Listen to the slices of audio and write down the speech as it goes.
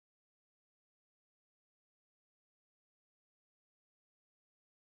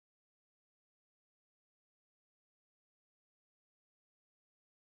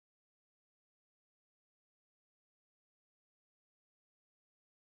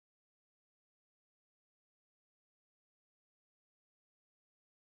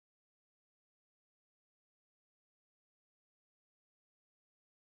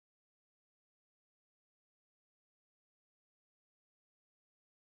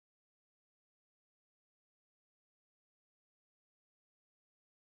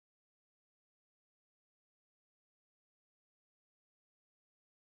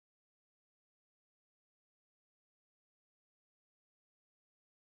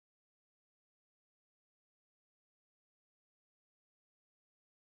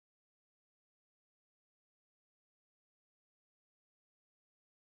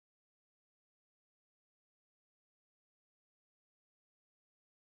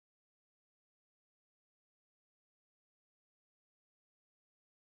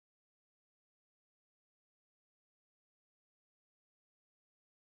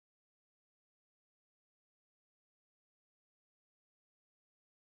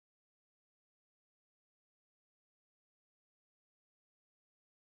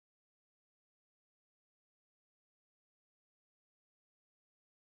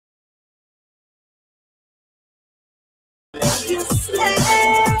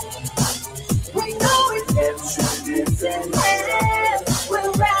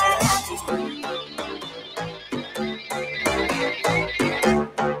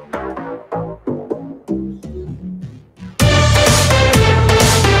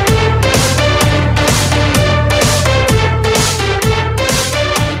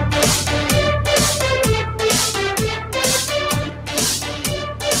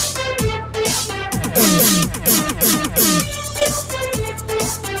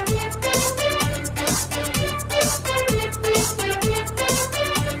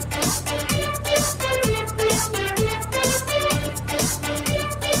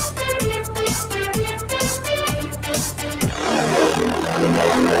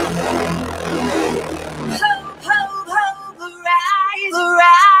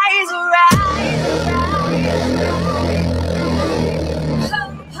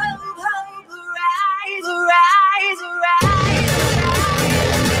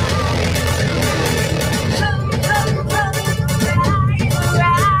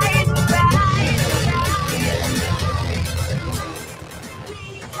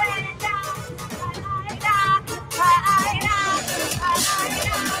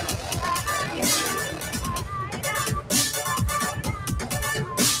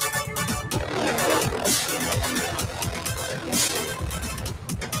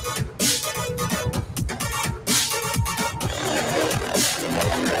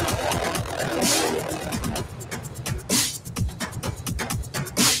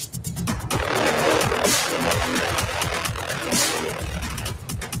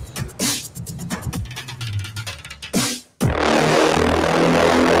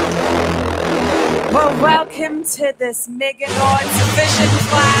Welcome to this Meganauts Vision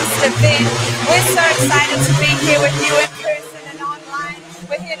Blast event. We're so excited to be here with you in person and online.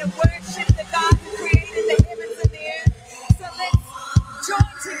 We're here to worship the God who created the heavens and the earth. So let's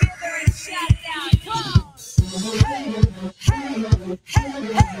join together and shout it out. Come on. Hey, hey, hey,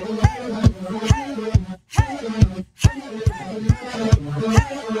 hey, hey, hey, hey, hey,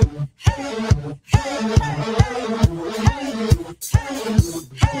 hey,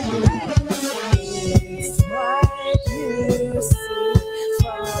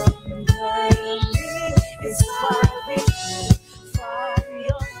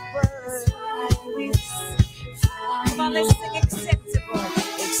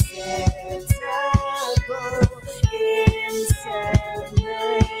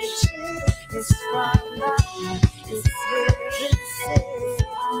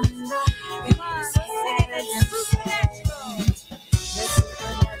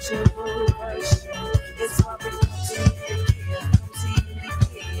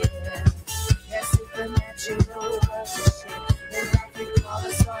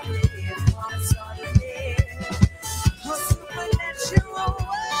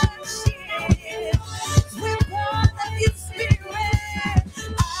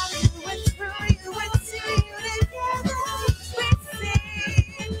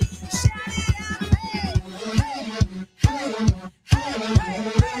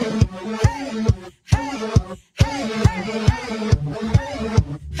 hey.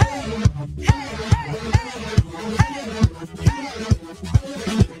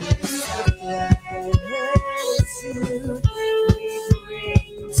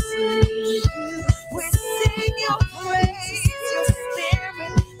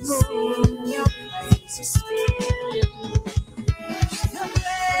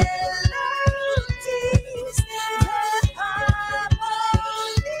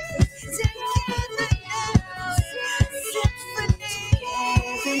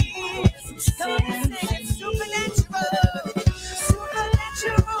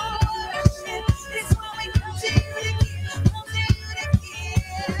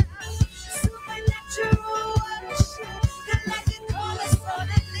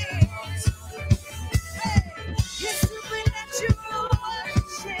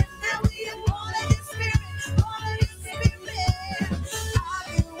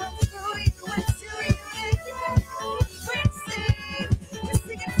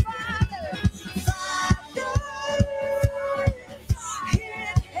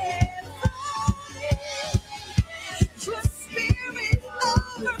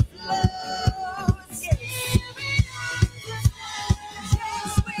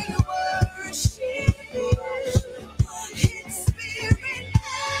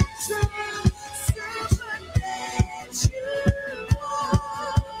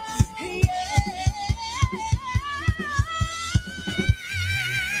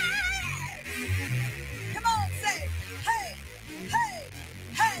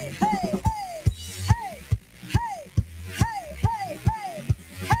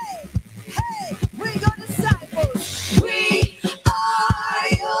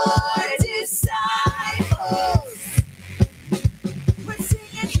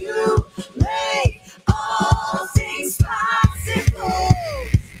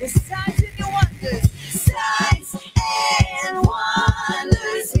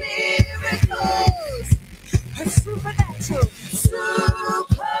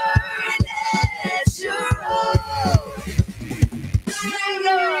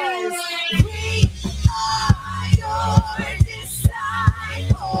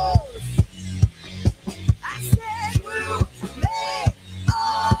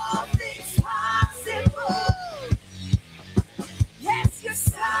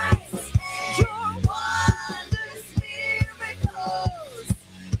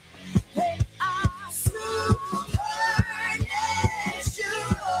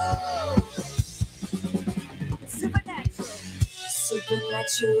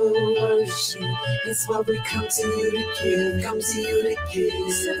 Supernatural worship is what we come to you to give. Come to you to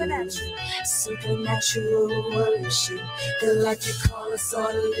give. Supernatural worship. The life you call us all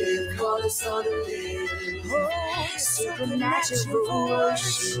to live. Call us all to live. Oh, supernatural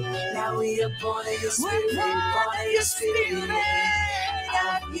worship. Now we are born of your spirit. Born of your spirit.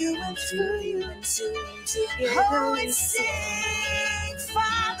 Of you and through you and together. Oh, we sing,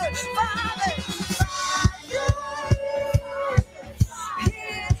 Father, Father, Father.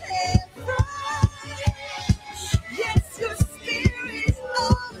 Yes, your spirit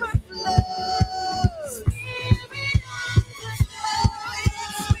overflows. Oh,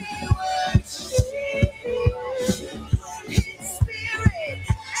 yes, we worship His spirit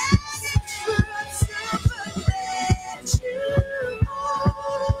and in truth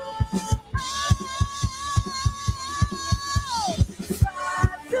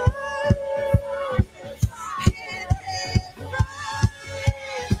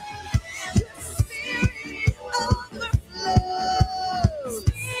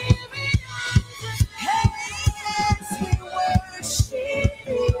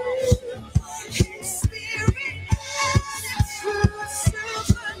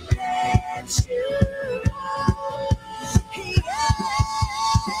supernatural.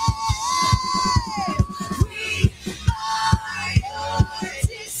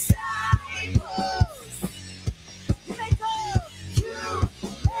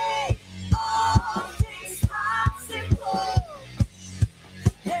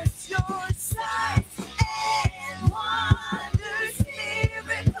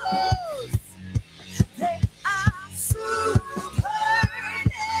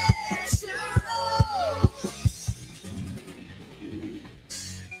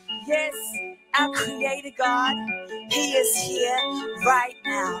 God, He is here right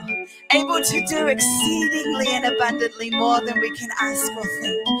now, able to do exceedingly and abundantly more than we can ask or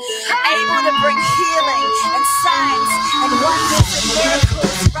think, able to bring healing and signs and wonders and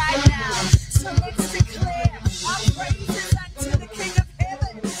miracles right now. So let's declare our praises unto the King of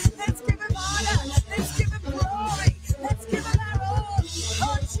Heaven. Let's give Him honor. Let's give Him glory. Let's give Him our all.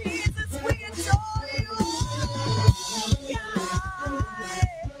 Oh, Jesus, we adore you.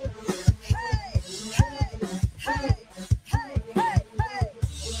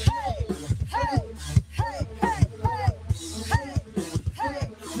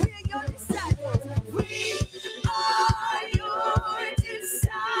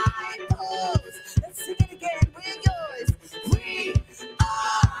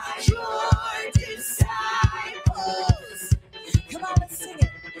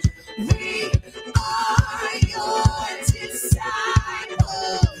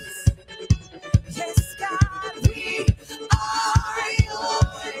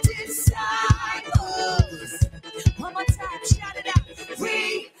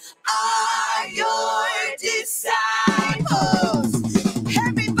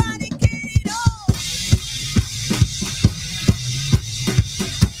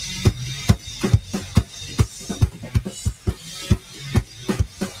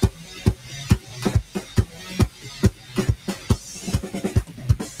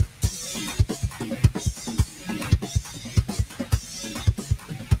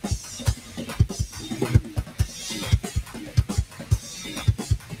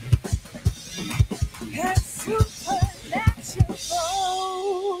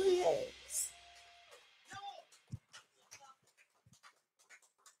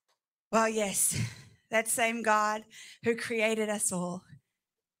 Well, yes, that same God who created us all,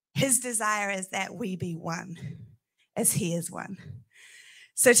 His desire is that we be one as He is one.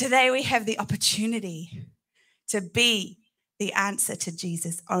 So today we have the opportunity to be the answer to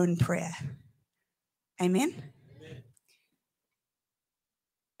Jesus' own prayer. Amen?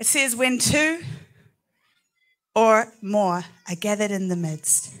 It says, when two or more are gathered in the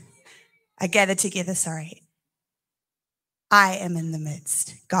midst, are gathered together, I am in the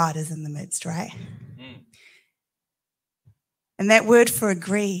midst. God is in the midst, right? And that word for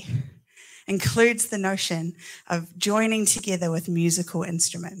agree includes the notion of joining together with musical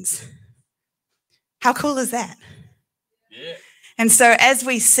instruments. How cool is that? Yeah. And so as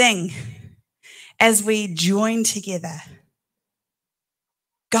we sing, as we join together,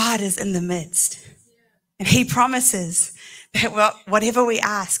 God is in the midst. And He promises that whatever we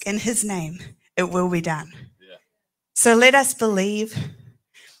ask in His name, it will be done. So let us believe.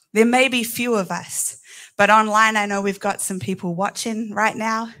 There may be few of us, but online I know we've got some people watching right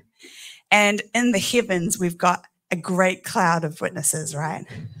now. And in the heavens, we've got a great cloud of witnesses, right?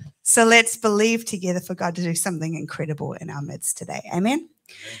 So let's believe together for God to do something incredible in our midst today. Amen?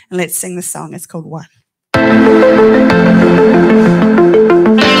 And let's sing the song. It's called One.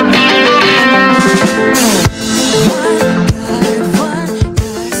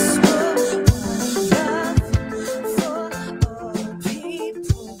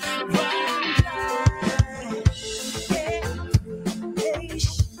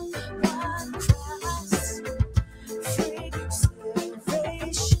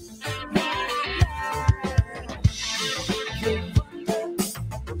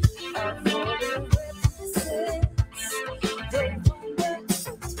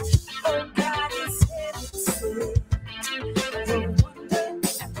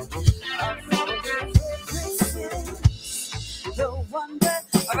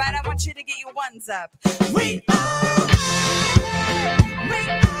 up. We are.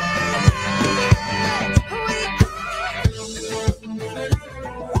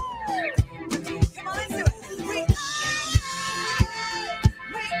 Come on, let's do it. We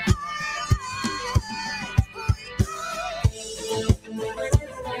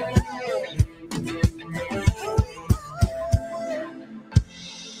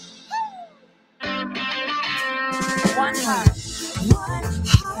one heart, one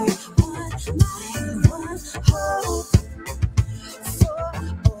mind, one hope for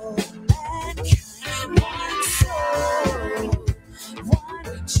all mankind, one soul,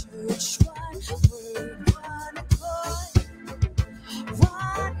 one church, one word, one accord,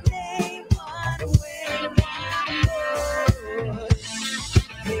 one name, one way, one Lord.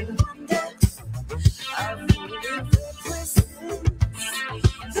 The wonder of the presence,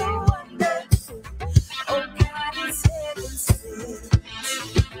 the wonder. Oh, God is heaven sent.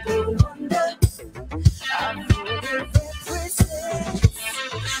 The wonder of your presence.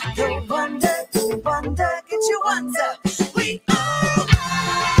 The wonder, get your ones up. We are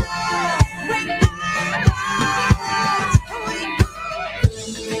one.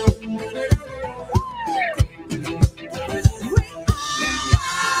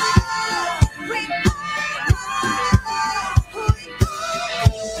 We are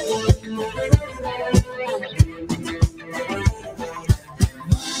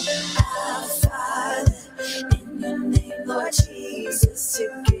Our Father, in your name, Lord Jesus,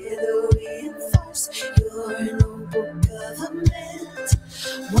 together we enforce your noble government.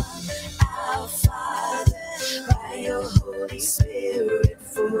 One, our Father, by your Holy Spirit,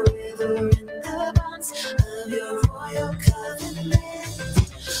 forever in the bonds of your royal covenant.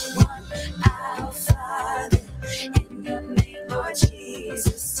 One, our Father, in your name, Lord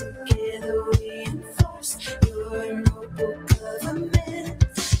Jesus, together we enforce your noble government.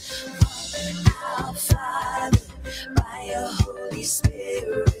 Our Father, by your Holy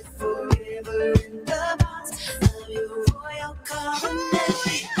Spirit, forever in the bonds of your royal covenant.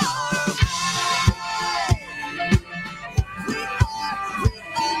 We are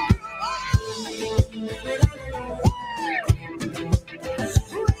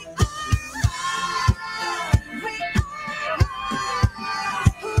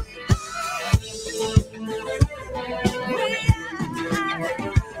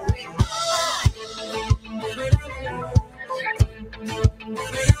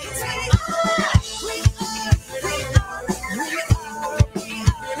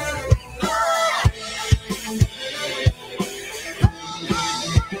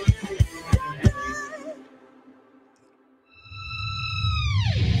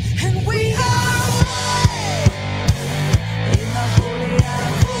and we are in the holy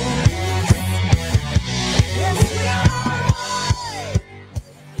of holies. Yes, we are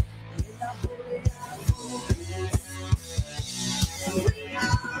in the holy of holies. We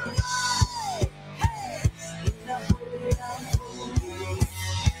are in the holy of holies.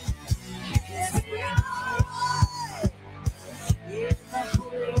 Yes, we are in the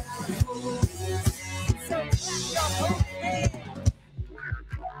holy of holies. So clap your holy hands.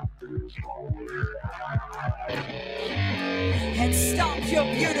 And stomp your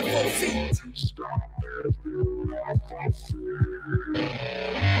beautiful feet.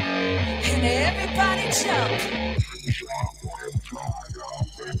 And everybody jump.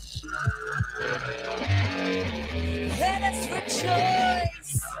 Let us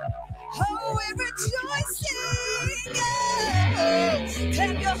rejoice. Oh, we're rejoicing. Oh,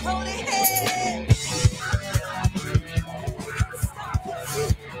 clap your holy hands. Stomp your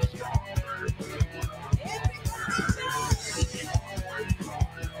feet. Everybody jump.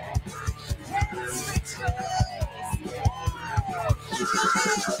 Let us rejoice. Clap your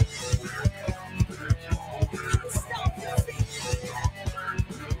hands. Stomp your feet.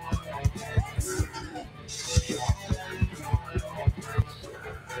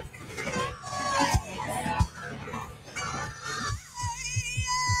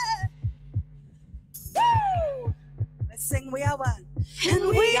 Woo! Let's sing, we are one. And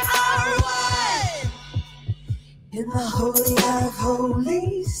we are one in the holy of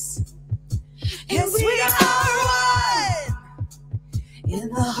holies. Yes, we are one in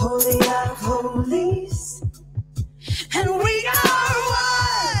the holy of holies. And we are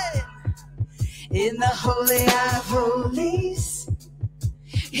one in the holy of holies.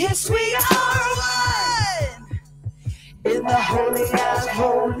 Yes, we are one in the holy of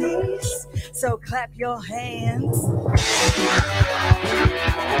holies. So clap your hands.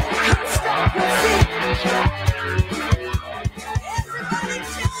 Stomp your feet. Everybody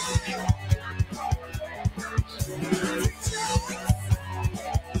jump. Rejoice.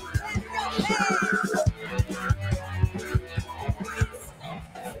 Clap your hands.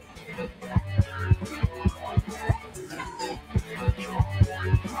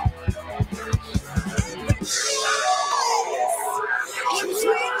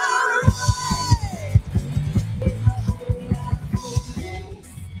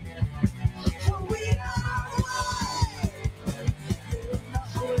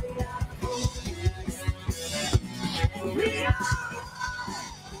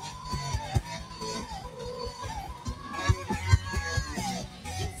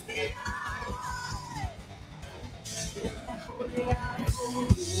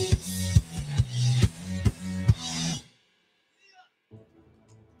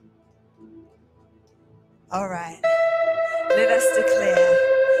 All right. Let us declare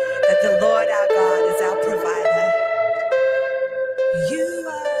that the Lord our God is our provider. You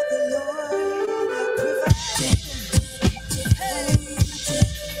are the Lord our provider. Hey.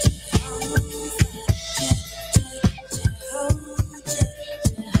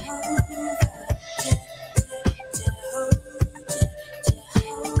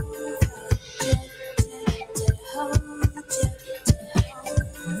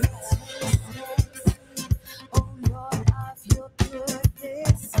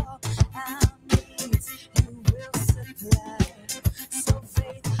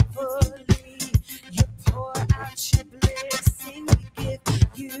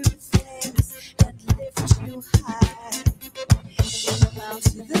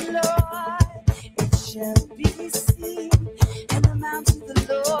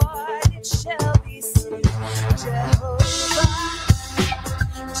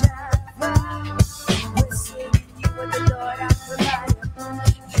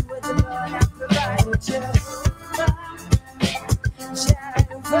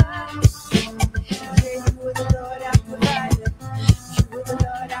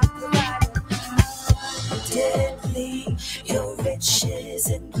 Your riches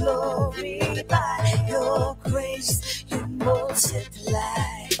and glory, by your grace you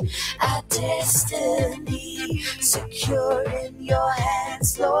multiply our destiny, secure in your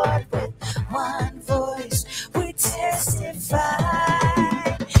hands, Lord. With one voice we testify.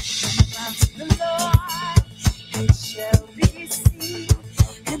 In the mountain of the Lord it shall be seen.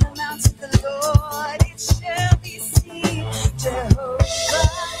 In the mountain of the Lord it shall be seen. Jehovah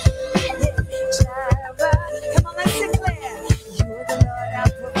Jireh. Come on, let's declare. You are the Lord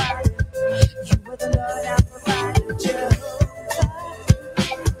our provider. You are the Lord our provider. Jehovah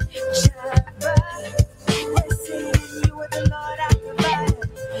Jireh. We're singing. You are the Lord our provider.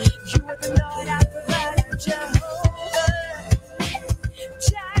 You are the Lord our provider. Jehovah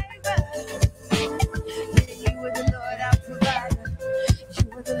Jireh. Yeah, you are the Lord our provider.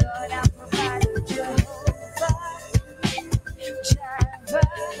 You are the Lord our provider. Jehovah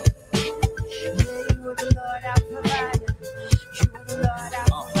Jireh. Yeah, you are the Lord our provider. You are the Lord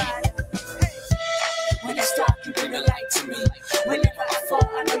our provider. Hey. When it's dark, you bring a light to me. Whenever I fall,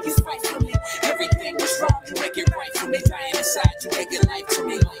 I know you fight for me. Everything is wrong, you make it right for me. Dying inside, you make it life to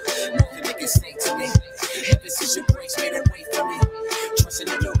me. Nothing they can say to me. Ever since your grace made a way for me. Trusting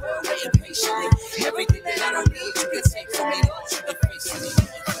in your word, waiting patiently. Everything that I don't need, you can take from me. Lord, you can face me.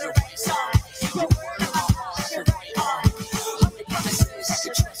 For the right side, your word in my heart, your right arm. All the promises I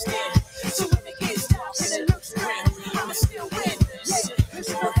can trust in. So when it gets dark and it looks grim, I'ma still win. Yeah, cause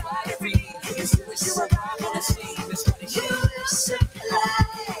you provide every need. As soon as you arrive on the scene, that's what it is. You will supply.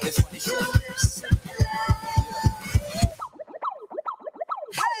 That's what it is. You will supply.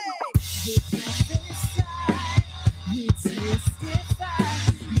 Hey! We prophesy, we testify.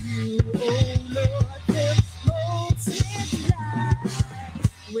 You, oh Lord, will multiply.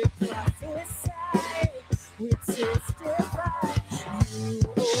 We prophesy, we testify. You,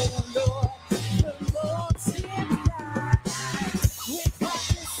 oh Lord, will multiply. We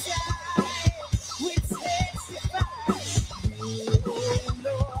prophesy, we testify. You, oh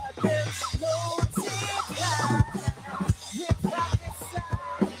Lord, will multiply. We prophesy,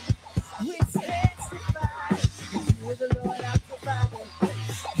 we testify. You are the Lord our provider.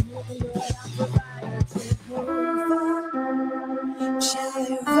 You are the Lord our provider. Jehovah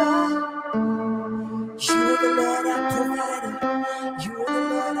Jireh. You are the Lord our provider. You are the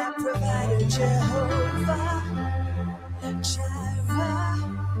Lord our provider. Jehovah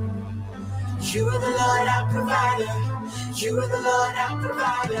Jireh. You are the Lord our provider. You are the Lord our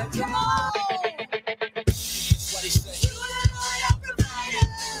provider. Come on. That's what he said. You are the Lord our provider.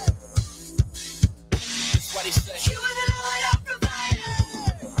 That's what he said. You are the Lord our provider.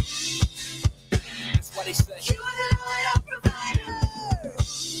 That's what he said. You are the Lord our provider.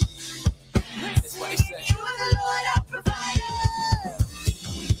 That's what he said. You are the Lord our provider.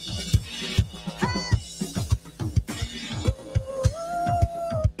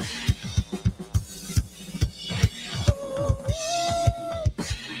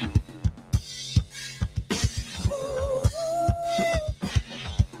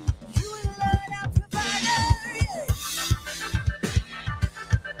 You are the Lord our provider.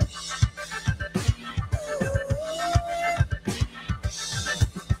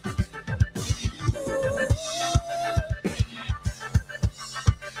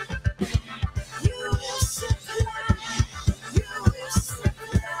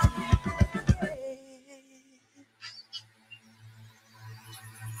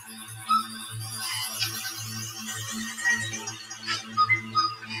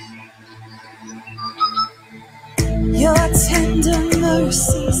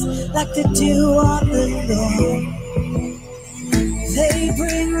 like the dew on the lawn. They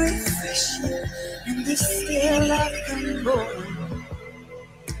bring refreshing in the still of the morning,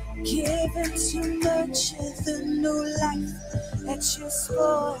 given to nurture the new life that you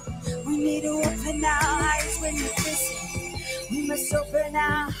spoil. We need to open our eyes when you visit. We must open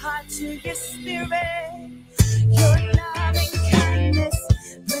our heart to your spirit. Your loving kindness,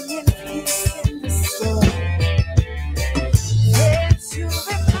 bringing peace in the storm. There to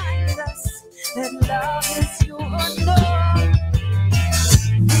remind us that love is your norm.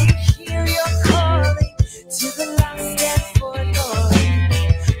 We hear your calling to the lost and forlorn.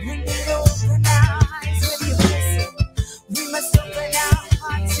 We need to open our eyes when you listen. We must open our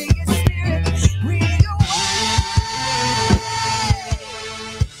heart to your spirit. Read your word.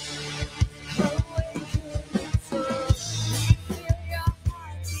 We feel your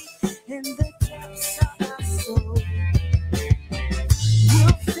heartbeat in the depths of our soul. You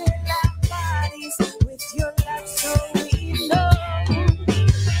fill our bodies with your love, so we know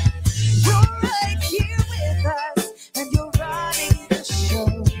you're right here with us, and you're running the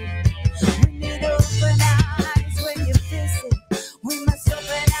show. We need to open our eyes when you visit. We must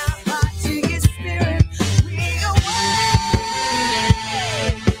open our heart to your spirit. Read your word.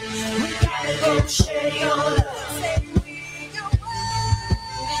 We gotta go share your love. Say, read your word.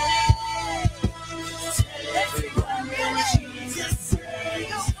 Tell everyone that Jesus say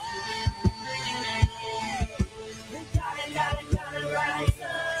your word. We gotta rise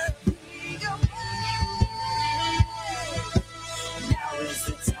up. Read your word. Now is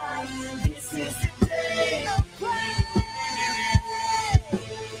the time. This is the day of prayer.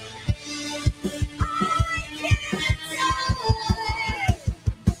 I can't die.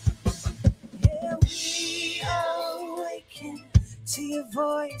 Yeah, we awaken to your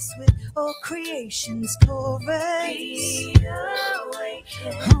voice with all creation's chorus. We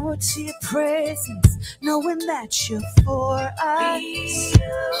awaken, oh, to your presence, knowing that you're for us. We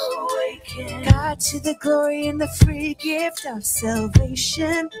awaken, God, to the glory and the free gift of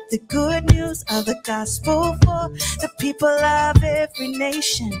salvation, the good news of the gospel for the people of every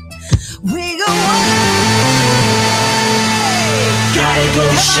nation. We go away. Gotta go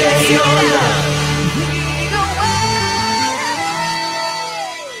share your love. We go away.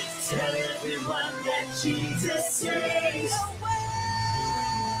 Tell everyone that Jesus saves.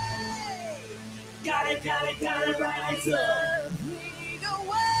 Gotta rise up. We go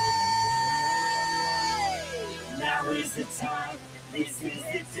away. Now is the time. This is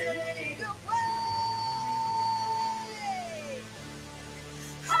the day. Go away.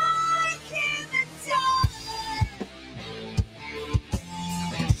 I can't die.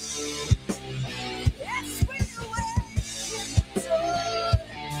 Yes, we awaken.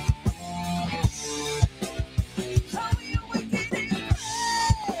 How we awaken in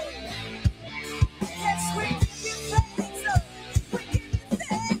prayer. Yes, we give you thanks. We give you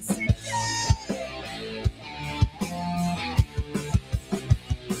thanks today.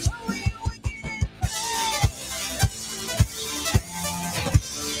 How we awaken in prayer.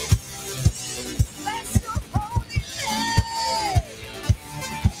 Bless your holy name.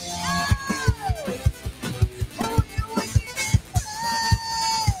 How we awaken in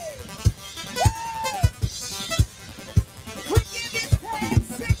prayer. We give you thanks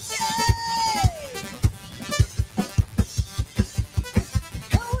today.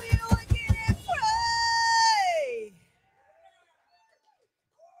 How we awaken in prayer.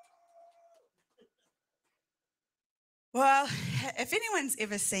 Well, if anyone's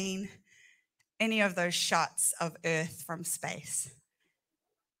ever seen any of those shots of Earth from space,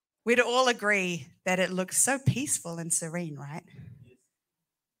 we'd all agree that it looks so peaceful and serene, right?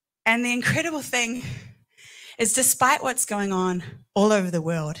 And the incredible thing is, despite what's going on all over the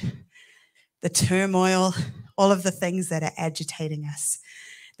world, the turmoil, all of the things that are agitating us,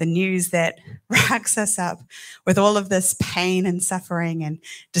 the news that racks us up with all of this pain and suffering and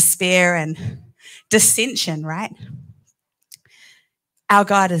despair and dissension, right? Our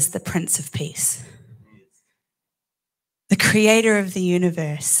God is the Prince of Peace. The creator of the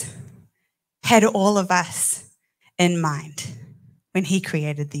universe had all of us in mind when he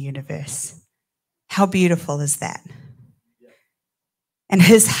created the universe. How beautiful is that? And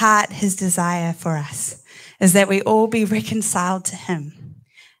his heart, his desire for us is that we all be reconciled to him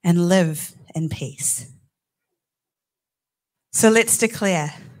and live in peace. So let's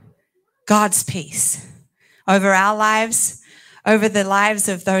declare God's peace over our lives, over the lives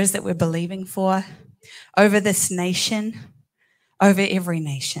of those that we're believing for, over this nation, over every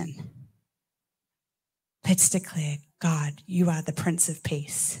nation. Let's declare, God, you are the Prince of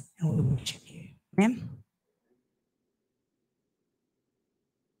Peace, and we worship you. Amen.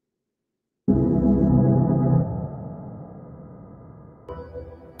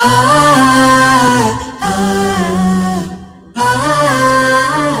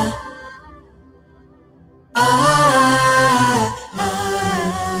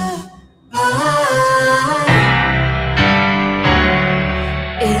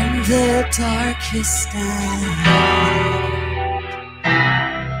 darkest night,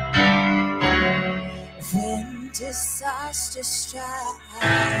 when disaster strikes,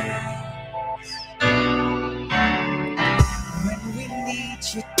 when we need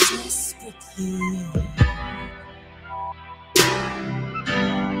you desperately,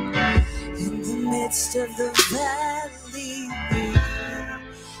 in the midst of the valley,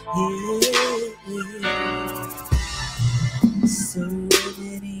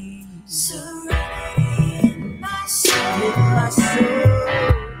 serenity, serenity in my soul,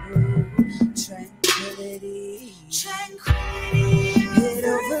 tranquility, tranquility, it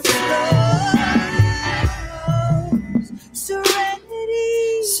overflows,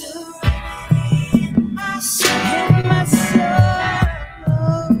 serenity, serenity in my soul,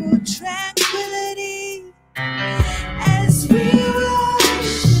 tranquility. As we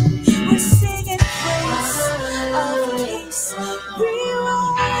worship, we're singing praise of peace. We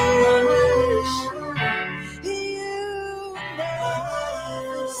worship you,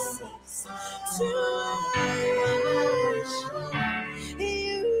 never cease to worship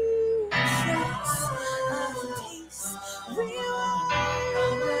you, Prince of Peace. We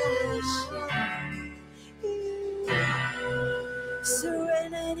worship you,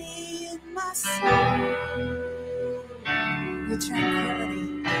 serenity in my soul. Your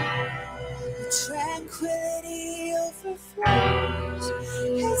tranquility overflows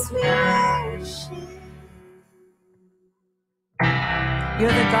as we worship.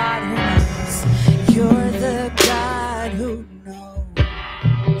 You're the God who knows. You're the God who knows.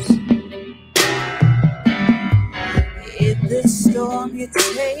 In the storm, you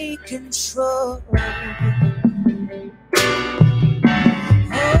take control.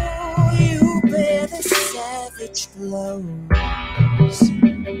 Oh, you bear the savage blows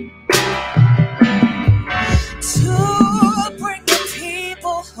to bring the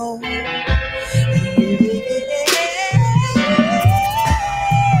people home.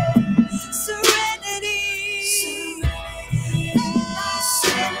 Serenity,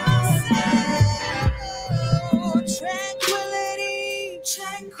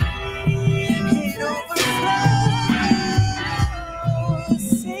 tranquility, it overflows.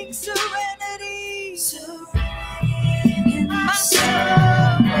 Sing serenity in my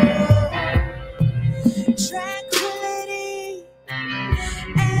soul, tranquility.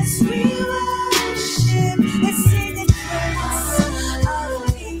 As we worship and sing in praise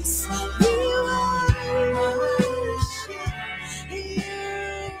of peace, we worship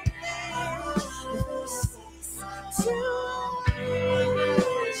you, never cease to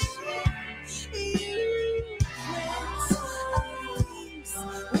worship you, Prince of Peace.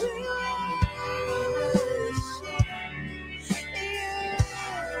 We worship you,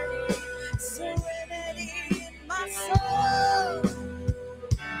 serenity in my soul.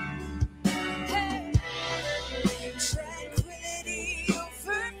 Tranquility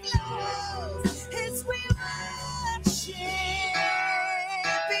overflows as we worship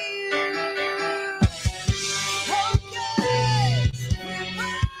you. Oh God, we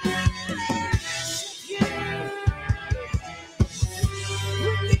worship you.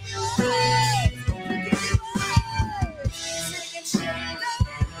 We give you praise, we give you praise. Sing and shout out,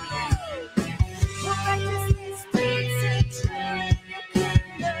 for righteousness, peace, and joy in your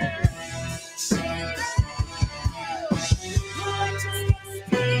kingdom. Shout out.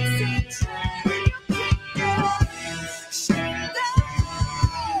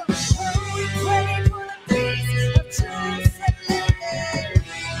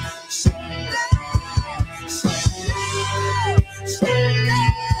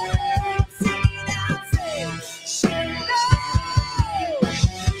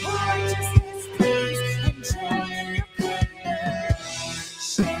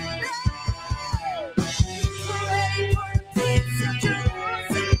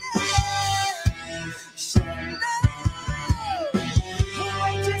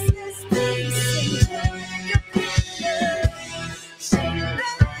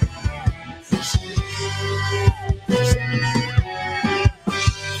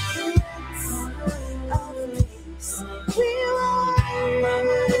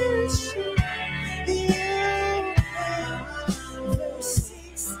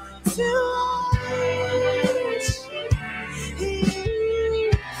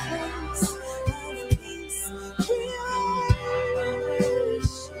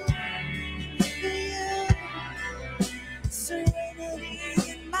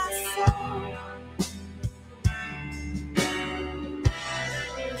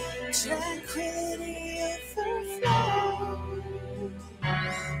 Tranquility overflows.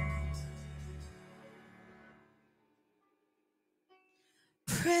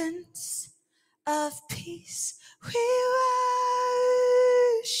 Prince of peace. We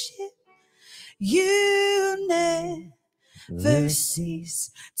worship you, never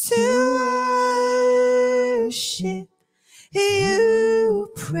cease to worship you,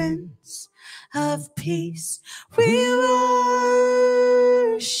 Prince of Peace. We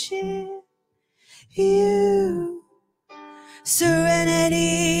worship you.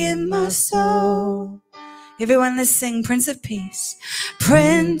 Serenity in my soul. Everyone, let's sing Prince of Peace.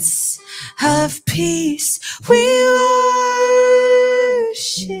 Prince of Peace, we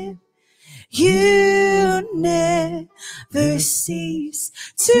worship you, never cease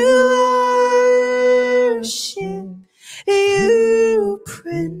to worship you,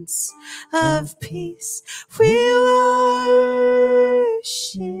 Prince of Peace. We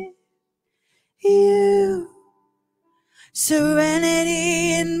worship you.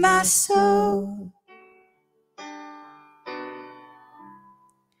 Serenity in my soul.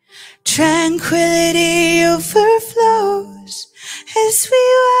 Tranquility overflows as we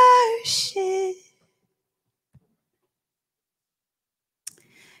worship.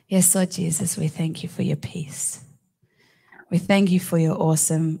 Yes, Lord Jesus, we thank you for your peace. We thank you for your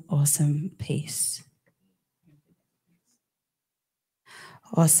awesome, awesome peace.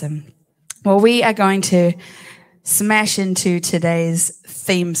 Awesome. Well, we are going to smash into today's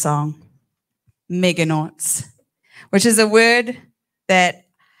theme song, Meganauts, which is a word that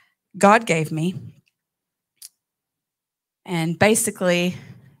God gave me. And basically,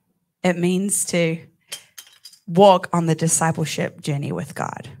 it means to walk on the discipleship journey with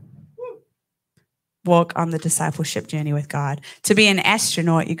God. Walk on the discipleship journey with God. To be an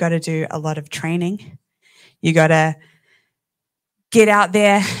astronaut, you got to do a lot of training. You got to get out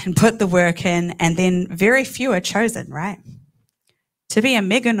there and put the work in, and then very few are chosen, right? To be a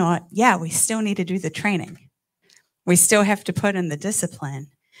Meganaut, yeah, we still need to do the training. We still have to put in the discipline,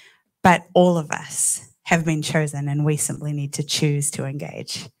 but all of us have been chosen, and we simply need to choose to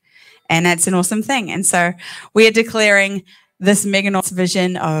engage. And that's an awesome thing. And so we are declaring this Meganauts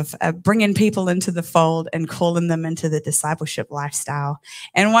vision of bringing people into the fold and calling them into the discipleship lifestyle.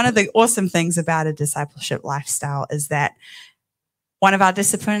 And one of the awesome things about a discipleship lifestyle is that one of our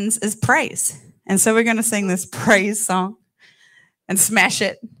disciplines is praise. And so we're going to sing this praise song and smash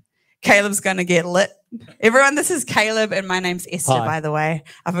it. Caleb's going to get lit. Everyone, this is Caleb, and my name's Esther, Hi. by the way.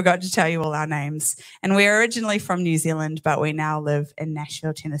 I forgot to tell you all our names. And we're originally from New Zealand, but we now live in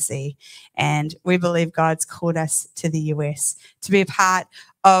Nashville, Tennessee. And we believe God's called us to the US to be a part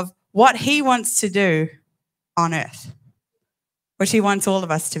of what he wants to do on earth, which he wants all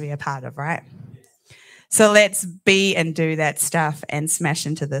of us to be a part of, right? So let's be and do that stuff and smash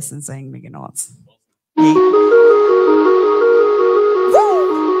into this and sing Meganauts.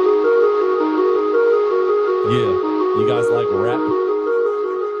 Yeah, you guys like rap?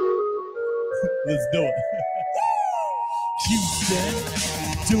 Let's do it. Houston,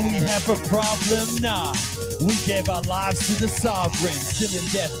 do we have a problem? Nah, we gave our lives to the sovereign. Sin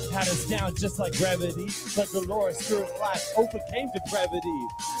and death had us down just like gravity, but the Lord's Spirit life overcame depravity.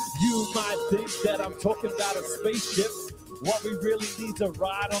 You might think that I'm talking about a spaceship. What we really need to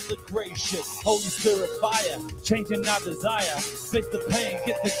ride on the great ship. Holy Spirit fire, changing our desire. Face the pain,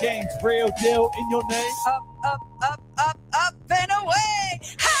 get the gains, real deal in your name. Up, up, up, up, up and away.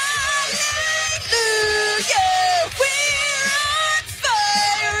 Hallelujah. We're on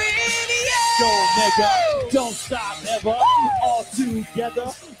fire in you. Go, nigga, don't stop ever. All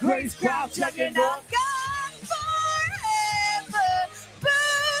together, grace crowd checking up. God forever.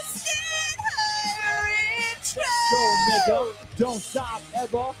 Boosting her in trust. Go, nigga, don't stop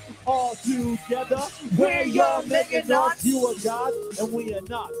ever. All together, we're your Meganauts. You are God, and we are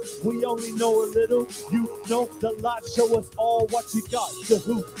not. We only know a little. You know the lot. Show us all what you got. The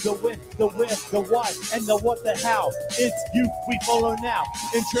who, the when, the where, the why, and the what, the how. It's you we follow now.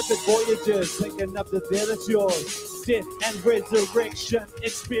 Intrepid voyagers, thinking of the day that's yours. Death and resurrection,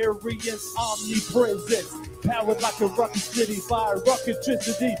 experience omnipresence. Powered like a rocket city by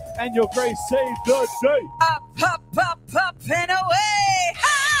rockettricity, and your grace saved the day. Up, up, up, up and away.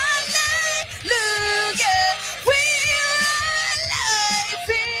 Hallelujah. We're alive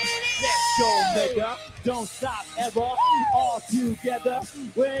in you. Let's go, nigga. Don't stop ever. All together,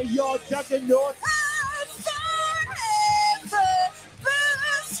 we're your juggernaut.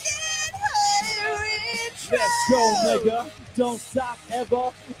 Let's go, nigga. Don't stop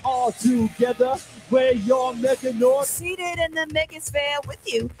ever. All together, we're your Meganauts. Seated in the megasphere with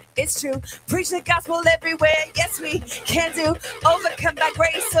you, it's true. Preach the gospel everywhere. Yes, we can do. Overcome by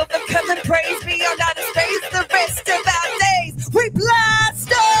grace, overcome in praise. Beyond outer space, the rest of our days, we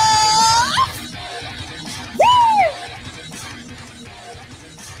blast off. Woo!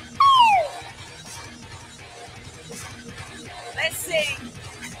 Woo!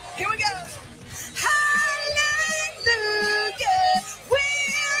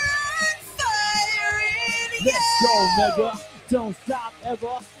 Mega, don't stop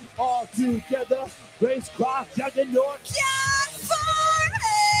ever. All together, race cross, juggernaut. God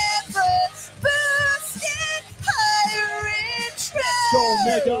forever, boosted higher interest. Go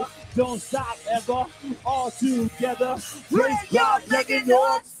Mega, don't stop ever. All together, race cross,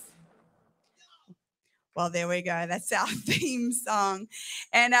 juggernaut. Well, there we go. That's our theme song.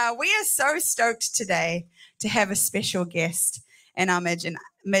 And we are so stoked today to have a special guest in our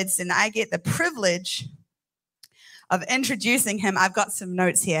midst. And I get the privilege of introducing him. I've got some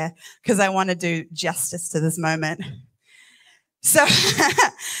notes here because I want to do justice to this moment. So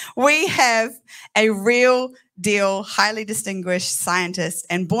we have a real deal, highly distinguished scientist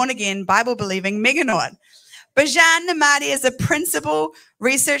and born-again, Bible-believing Meganaut. Bijan Namadi is a principal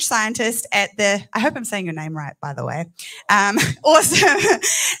research scientist at the, I hope I'm saying your name right, by the way, awesome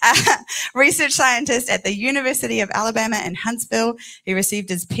research scientist at the University of Alabama in Huntsville. He received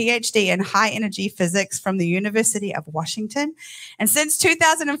his PhD in high energy physics from the University of Washington. And since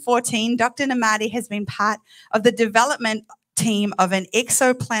 2014, Dr. Namadi has been part of the development team of an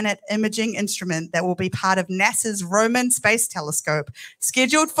exoplanet imaging instrument that will be part of NASA's Roman Space Telescope,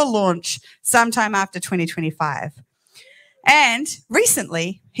 scheduled for launch sometime after 2025. And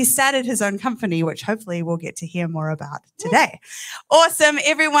recently, he started his own company, which hopefully we'll get to hear more about today. Awesome,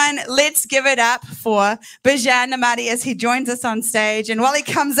 everyone. Let's give it up for Bijan Namadi as he joins us on stage. And while he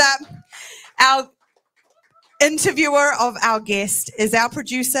comes up, our interviewer of our guest is our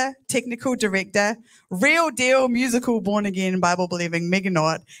producer, technical director, real deal musical born-again Bible-believing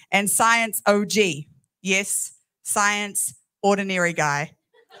Meganaut, and science OG. Yes, science ordinary guy.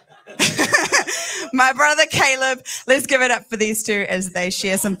 My brother Caleb. Let's give it up for these two as they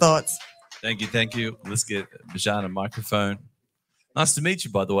share some thoughts. Thank you, thank you. Let's get Bijan a microphone. Nice to meet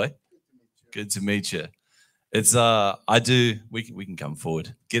you, by the way. Good to meet you. It's we can come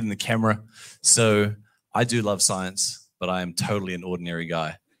forward. Get in the camera. So I do love science, but I am totally an ordinary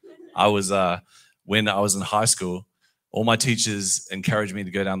guy. When I was in high school, all my teachers encouraged me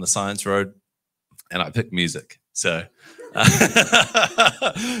to go down the science road, and I picked music. So, yeah,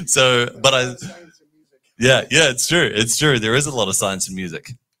 it's true. It's true. There is a lot of science in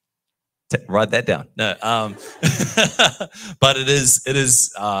music. Write that down. No, but it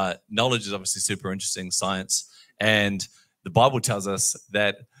is knowledge is obviously super interesting, science, and the Bible tells us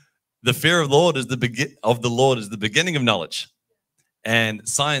that the fear of the Lord is the beginning of knowledge, and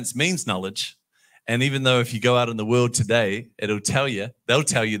science means knowledge. And even though if you go out in the world today, they'll tell you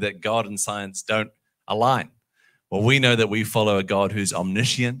that God and science don't align. Well, we know that we follow a God who's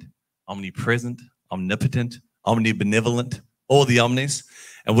omniscient, omnipresent, omnipotent, omnibenevolent, all the omnis.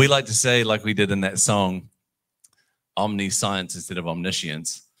 And we like to say, like we did in that song, omniscience instead of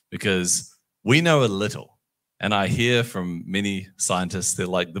omniscience, because we know a little. And I hear from many scientists that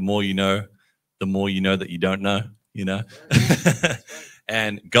like the more you know that you don't know, you know.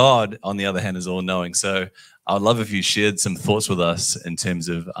 And God, on the other hand, is all-knowing. So I'd love if you shared some thoughts with us in terms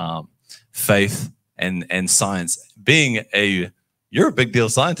of faith and science. You're a big deal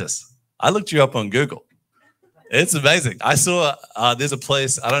scientist. I looked you up on Google. It's amazing. I saw there's a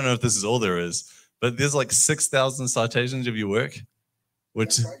place, I don't know if this is all there is, but there's like 6,000 citations of your work,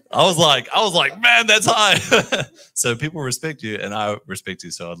 which I was like, man, that's high. So people respect you, and I respect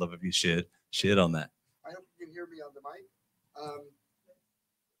you. So I'd love if you shared on that. I hope you can hear me on the mic.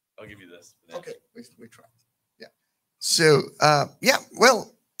 I'll give you this. Okay, we try. Yeah. So,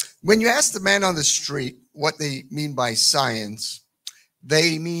 well, when you ask the man on the street what they mean by science,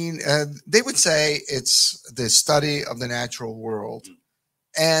 they would say it's the study of the natural world.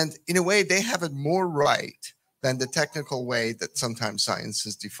 And in a way, they have it more right than the technical way that sometimes science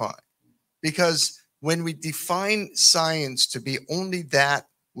is defined. Because when we define science to be only that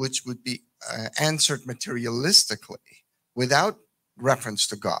which would be answered materialistically without reference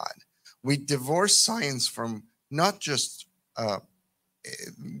to God, we divorce science from not just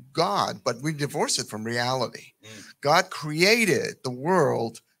God, but we divorce it from reality. God created the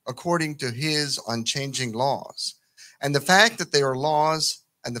world according to his unchanging laws. And the fact that they are laws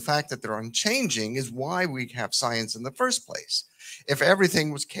and the fact that they're unchanging is why we have science in the first place. If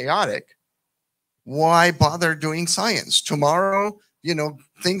everything was chaotic, why bother doing science? Tomorrow,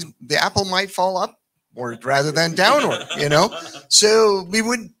 the apple might fall upward rather than downward, So we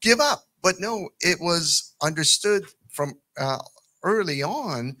would give up. But no, it was understood from early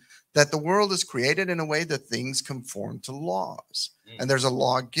on that the world is created in a way that things conform to laws. And there's a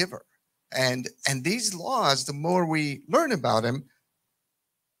lawgiver. And these laws, the more we learn about them,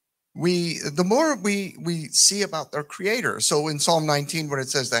 the more we see about their creator. So in Psalm 19, when it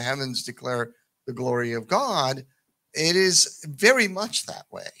says the heavens declare the glory of God, it is very much that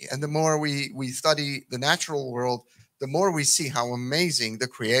way. And the more we study the natural world, the more we see how amazing the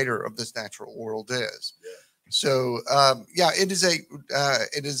creator of this natural world is. Yeah. So yeah, it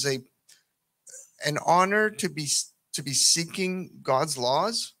is an honor to be seeking God's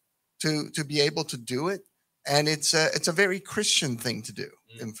laws, to be able to do it, and it's a very Christian thing to do.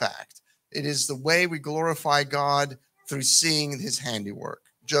 In fact, it is the way we glorify God through seeing His handiwork,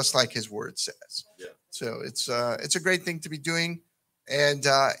 just like His Word says. Yeah. So it's a great thing to be doing, and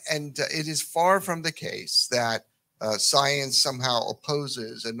it is far from the case that science somehow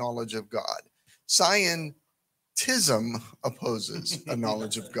opposes a knowledge of God. Scientism opposes a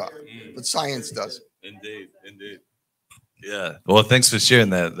knowledge of God, but science doesn't. Indeed. Yeah. Well, thanks for sharing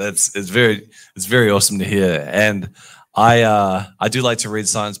that. It's very awesome to hear. And I do like to read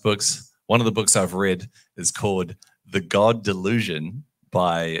science books. One of the books I've read is called The God Delusion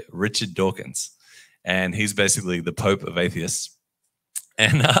by Richard Dawkins, and he's basically the Pope of atheists.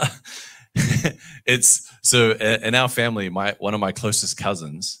 And it's so in our family, one of my closest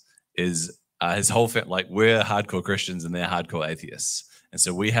cousins is his whole family. Like, we're hardcore Christians and they're hardcore atheists. And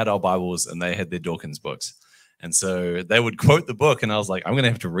so we had our Bibles and they had their Dawkins books. And so they would quote the book, and I was like, I'm going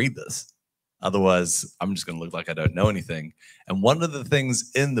to have to read this. Otherwise, I'm just going to look like I don't know anything. And one of the things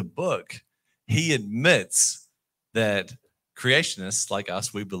in the book, he admits that creationists like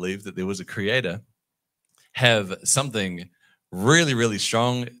us, we believe that there was a creator, have something really, really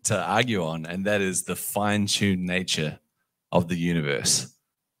strong to argue on, and that is the fine-tuned nature of the universe.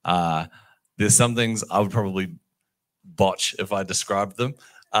 There's some things I would probably botch if I described them,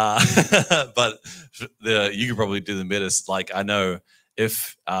 but you could probably do them better. Like, I know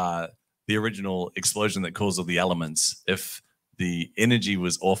if the original explosion that caused all the elements, if the energy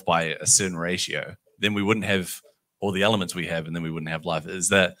was off by a certain ratio, then we wouldn't have all the elements we have, and then we wouldn't have life. Is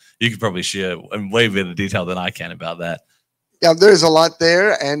that, you could probably share in way better detail than I can about that. Yeah, there's a lot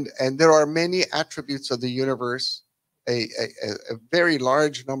there, and there are many attributes of the universe. A very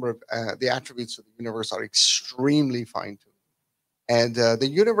large number of the attributes of the universe are extremely fine-tuned, and the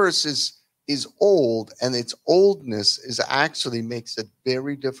universe is old, and its oldness is actually makes it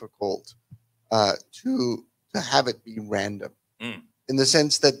very difficult to have it be random. In the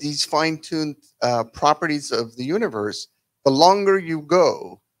sense that these fine-tuned properties of the universe, the longer you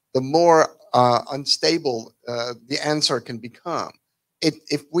go, the more unstable the answer can become.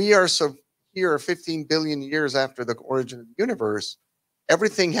 If we are here 15 billion years after the origin of the universe,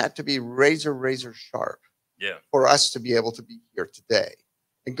 everything had to be razor sharp, yeah, for us to be able to be here today.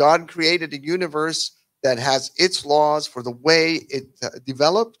 And God created a universe that has its laws for the way it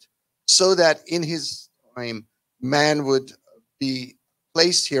developed, so that in His time, man would be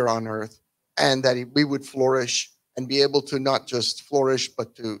placed here on earth, and that we would flourish and be able to not just flourish,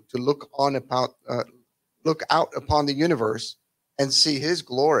 but to look out upon the universe and see His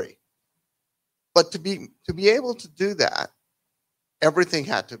glory. But to be able to do that, everything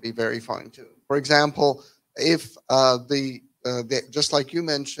had to be very fine-tuned. For example, if just like you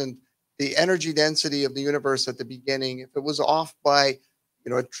mentioned, the energy density of the universe at the beginning, if it was off by a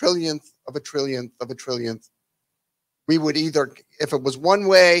trillionth of a trillionth of a trillionth, we would either, if it was one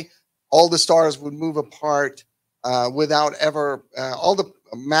way, all the stars would move apart without ever, all the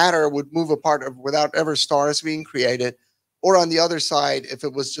matter would move apart without ever stars being created. Or on the other side, if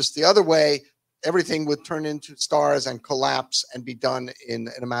it was just the other way, everything would turn into stars and collapse and be done in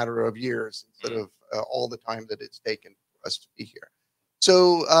a matter of years, instead of all the time that it's taken for us to be here.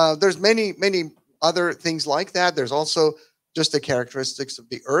 So there's many other things like that. There's also just the characteristics of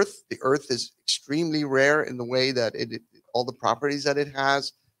the Earth. The Earth is extremely rare in the way that all the properties that it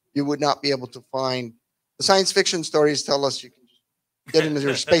has, you would not be able to find. The science fiction stories tell us you can just get into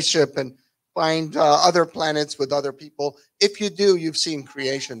your spaceship and find other planets with other people. If you do, you've seen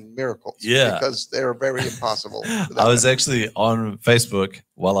creation miracles. Yeah, because they're very impossible. I was actually on Facebook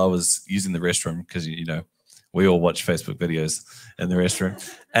while I was using the restroom, because we all watch Facebook videos in the restroom,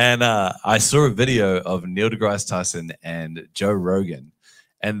 and I saw a video of Neil deGrasse Tyson and Joe Rogan,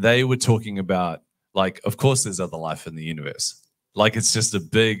 and they were talking about, like, of course there's other life in the universe. Like, it's just a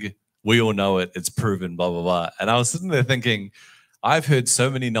big, we all know it, it's proven, blah, blah, blah. And I was sitting there thinking, I've heard so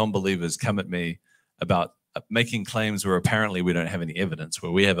many non-believers come at me about making claims where apparently we don't have any evidence,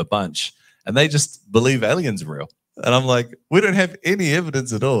 where we have a bunch, and they just believe aliens are real. And I'm like, we don't have any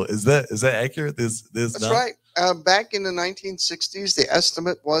evidence at all. Is that accurate? There's That's none? Right. Back in the 1960s, the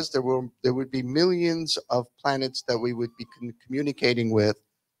estimate was there would be millions of planets that we would be communicating with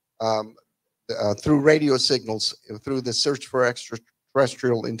through radio signals, through the Search for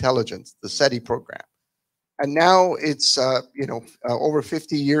Extraterrestrial Intelligence, the SETI program. And now it's, over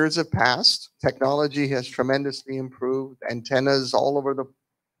 50 years have passed. Technology has tremendously improved. Antennas all over the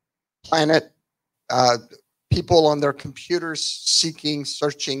planet. People on their computers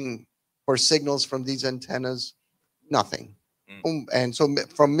searching for signals from these antennas. Nothing. And so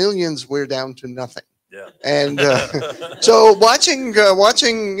from millions, we're down to nothing. Yeah. And so watching,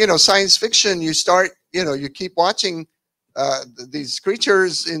 science fiction, you start, you keep watching these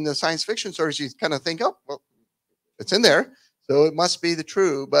creatures in the science fiction stories. You kind of think, oh, well, it's in there, so it must be the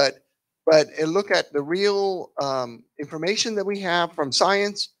true. But look at the real information that we have from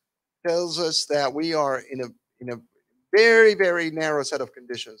science tells us that we are in a very, very narrow set of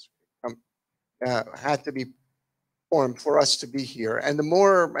conditions had to be formed for us to be here. And the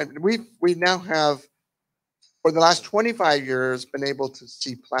more we now have, for the last 25 years, been able to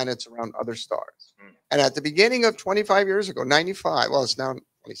see planets around other stars. And at the beginning of 25 years ago, 95, well, it's now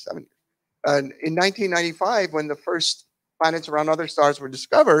 27 years. And in 1995, when the first planets around other stars were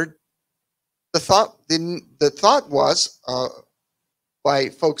discovered, the thought was by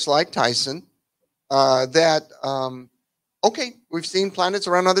folks like Tyson that okay, we've seen planets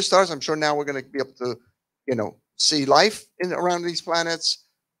around other stars. I'm sure now we're going to be able to, see life around these planets.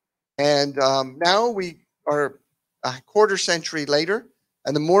 And now we are a quarter century later,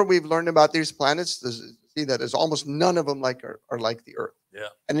 and the more we've learned about these planets, see that there's almost none of them are like the Earth. Yeah.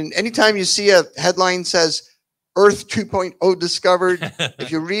 And anytime you see a headline says Earth 2.0 discovered,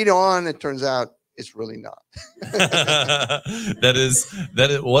 if you read on, it turns out it's really not. that is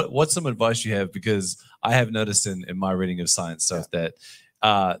what's some advice you have? Because I have noticed in my reading of science stuff that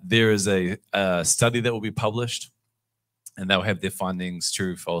there is a study that will be published, and they'll have their findings,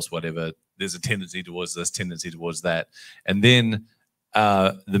 true, false, whatever. There's a tendency towards this, tendency towards that, and then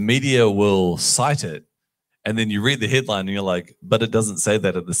the media will cite it. And then you read the headline and you're like, but it doesn't say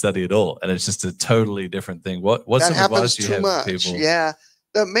that in the study at all. And it's just a totally different thing. What's some advice you have for people? Yeah.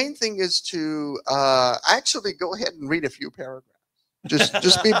 The main thing is to actually go ahead and read a few paragraphs.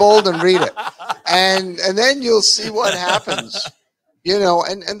 Just be bold and read it. And then you'll see what happens.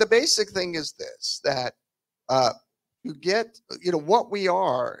 And the basic thing is this, that you get, what we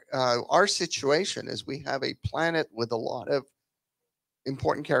are, our situation is we have a planet with a lot of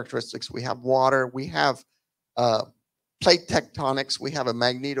important characteristics. We have water, we have plate tectonics, we have a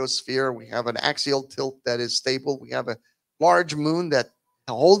magnetosphere, we have an axial tilt that is stable, we have a large moon that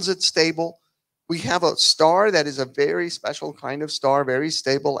holds it stable, we have a star that is a very special kind of star, very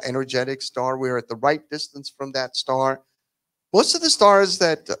stable, energetic star. We're at the right distance from that star. Most of the stars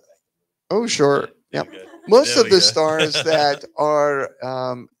that, oh sure, yeah, most of the stars that are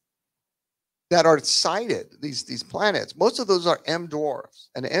sighted, these planets, most of those are M dwarfs,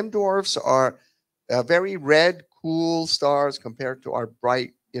 and M dwarfs are very red, cool stars compared to our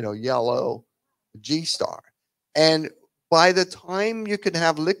bright, yellow G star. And by the time you can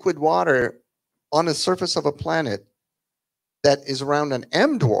have liquid water on the surface of a planet that is around an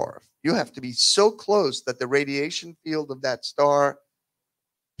M dwarf, you have to be so close that the radiation field of that star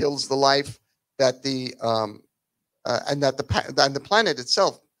kills the life, that the planet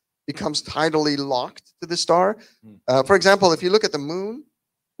itself becomes tidally locked to the star. For example, if you look at the moon,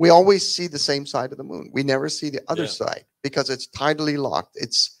 we always see the same side of the moon. We never see the other side because it's tidally locked.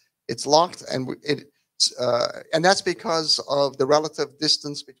 It's locked, and and that's because of the relative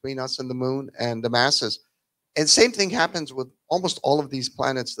distance between us and the moon and the masses. And same thing happens with almost all of these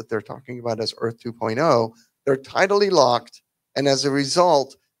planets that they're talking about as Earth 2.0. They're tidally locked, and as a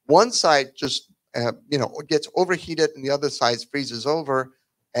result, one side just gets overheated, and the other side freezes over,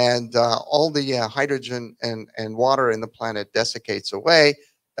 and all the hydrogen and water in the planet desiccates away.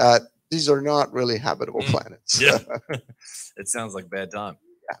 These are not really habitable planets. Yeah, it sounds like bad time.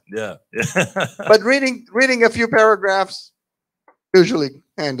 Yeah. But reading a few paragraphs usually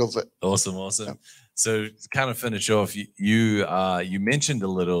handles it. Awesome. Yeah. So to kind of finish off, you mentioned a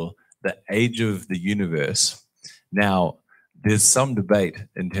little the age of the universe. Now, there's some debate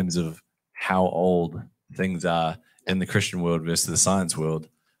in terms of how old things are in the Christian world versus the science world.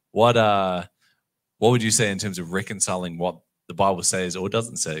 What would you say in terms of reconciling what the Bible says or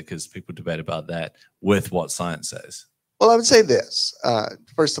doesn't say, because people debate about that, with what science says? Well, I would say this.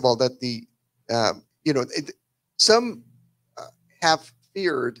 First of all, that some have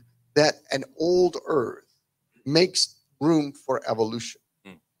feared that an old Earth makes room for evolution.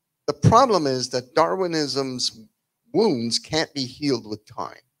 The problem is that Darwinism's wounds can't be healed with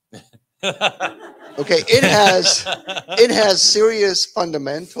time. Okay, it has serious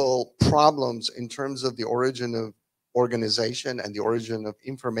fundamental problems in terms of the origin of organization and the origin of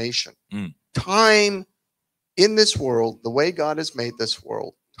information. Time in this world, the way God has made this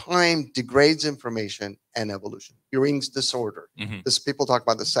world, time degrades information and evolution. Ewing's disorder. This people talk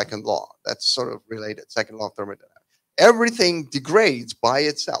about the second law. That's sort of related. Second law of thermodynamics. Everything degrades by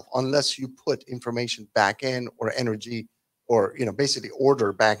itself unless you put information back in or energy or basically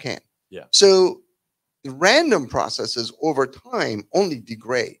order back in. Yeah. So the random processes over time only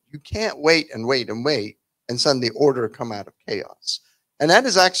degrade. You can't wait and wait and wait and suddenly order come out of chaos. And that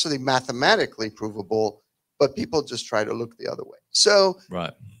is actually mathematically provable, but people just try to look the other way. So,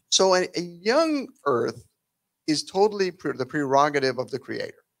 so a young Earth is totally the prerogative of the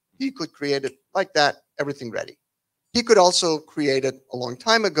Creator. He could create it like that, everything ready. He could also create it a long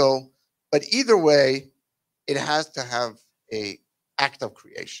time ago, but either way, it has to have an act of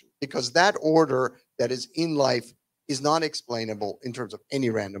creation because that order that is in life is not explainable in terms of any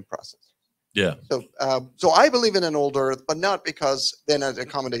random process. Yeah. So, so I believe in an old Earth, but not because then it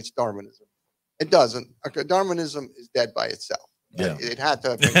accommodates Darwinism. It doesn't. Darwinism is dead by itself. Yeah. It had to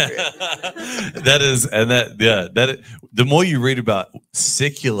have been created. That is, and the more you read about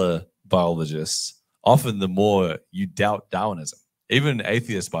secular biologists, often the more you doubt Darwinism. Even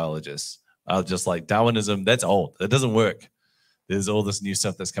atheist biologists are just like, Darwinism, that's old. That doesn't work. There's all this new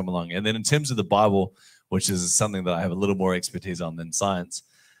stuff that's come along. And then in terms of the Bible, which is something that I have a little more expertise on than science.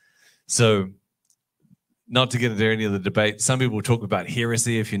 So not to get into any of the debate, some people talk about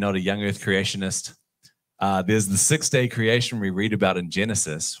heresy if you're not a young earth creationist. There's the 6-day creation we read about in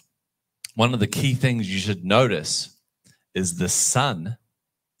Genesis. One of the key things you should notice is the sun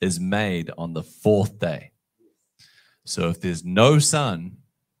is made on the 4th day. So if there's no sun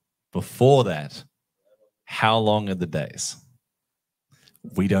before that, how long are the days?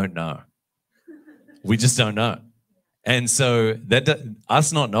 We don't know. We just don't know. And so that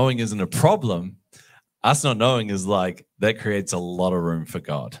us not knowing isn't a problem. Us not knowing is like, that creates a lot of room for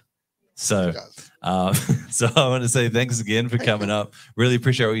God. So, so I want to say thanks again for coming up. Really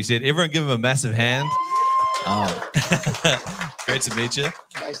appreciate what you said. Everyone give him a massive hand. Great to meet you.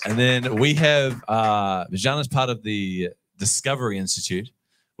 And then we have, Vijan is part of the Discovery Institute,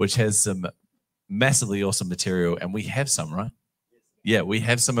 which has some massively awesome material. And we have some, right? Yeah, we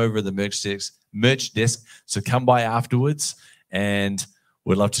have some over at the merch desk. So come by afterwards and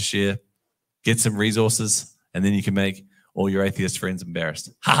we'd love to share, get some resources, and then you can make all your atheist friends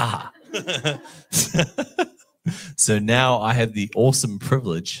embarrassed. Ha ha. So now I have the awesome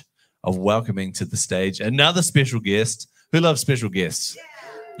privilege of welcoming to the stage another special guest. Who loves special guests?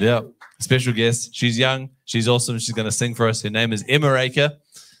 Yeah, special guest. She's young. She's awesome. She's going to sing for us. Her name is Emma Raker.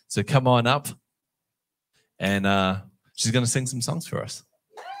 So come on up. And she's going to sing some songs for us.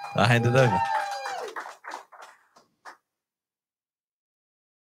 I'll hand it over.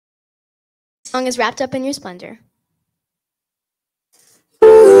 The song is Wrapped Up in Your Splendor.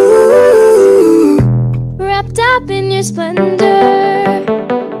 Wrapped up in your splendor,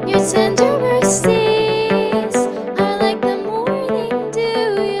 your tender mercies are like the morning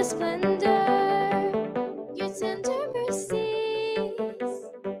dew, your splendor, your tender mercies,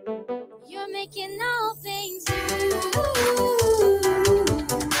 you're making all things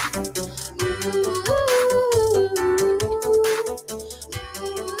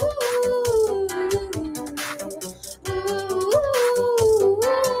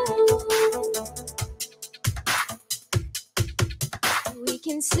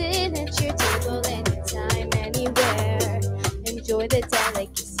sit at your table anytime, anywhere. Enjoy the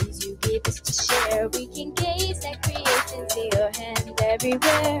delicacies you gave us to share. We can gaze at creation, see your hand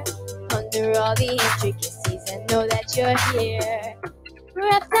everywhere. Under all the intricacies and know that you're here.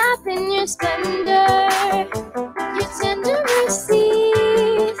 Wrapped up in your splendor, your tender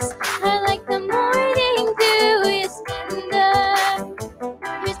mercies are like the morning dew, your splendor,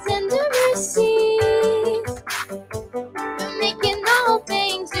 your tender mercies, you're making all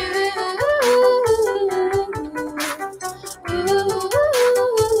things new.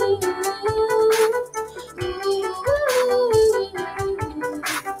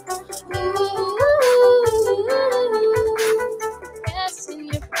 Rest in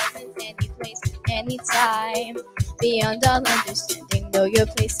your presence, any place, anytime. Beyond all understanding, know your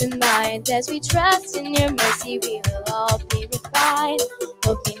place in mind. As we trust in your mercy, we will all be refined.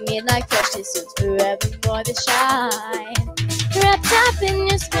 Looking me like precious stones, forevermore to shine. Wrapped up in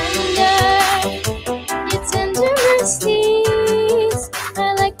your splendor, your tender mercies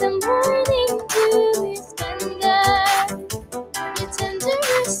are like the morning dew, your splendor, your tender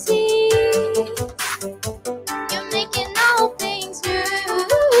mercies, you're making all things new.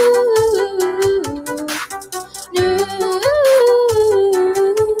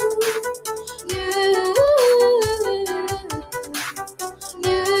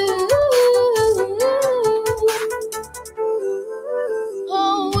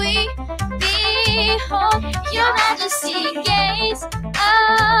 Oh,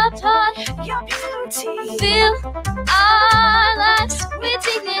 our lives with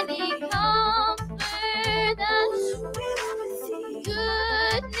dignity. Comfort us,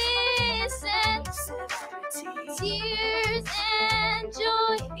 goodness and tears and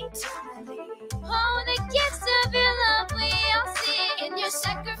joy. Oh, the gifts of your love we all see in your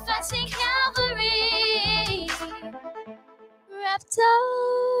sacrificing Calvary. Wrapped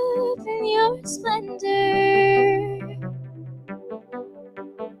up in your splendor,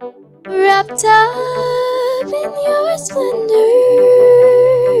 wrapped up in your splendor,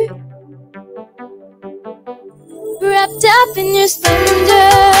 wrapped up in your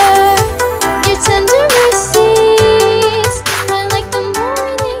splendor, your tender mercies are like the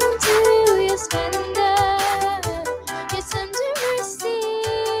morning dew, your splendor, your tender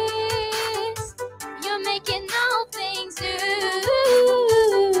mercies, you're making all things new.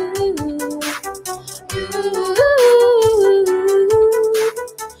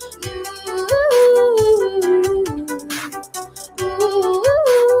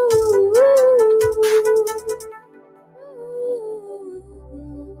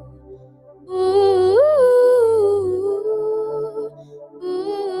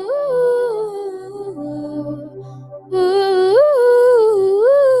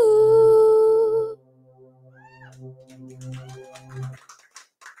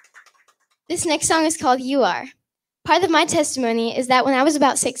 This next song is called You Are. Part of my testimony is that when I was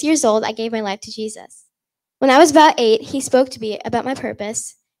about 6 years old, I gave my life to Jesus. When I was about 8, he spoke to me about my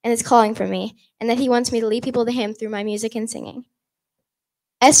purpose and his calling for me, and that he wants me to lead people to him through my music and singing.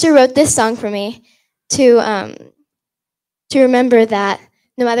 Esther wrote this song for me to remember that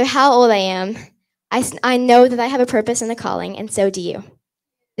no matter how old I am, I know that I have a purpose and a calling, and so do you.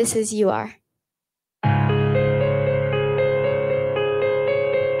 This is You Are.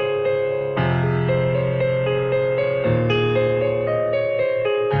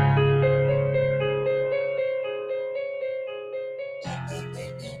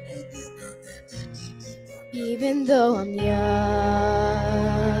 Even though I'm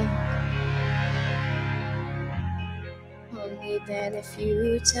young, only been a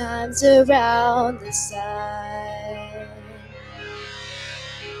few times around the sun,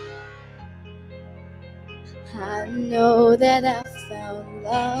 I know that I found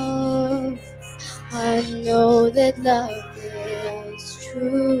love. I know that love is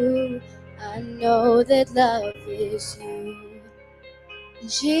true. I know that love is you.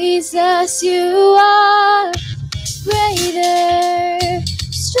 Jesus, you are greater,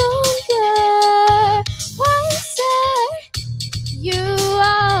 stronger, wiser. You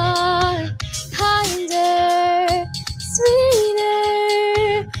are kinder,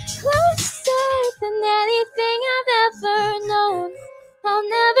 sweeter, closer than anything I've ever known. I'll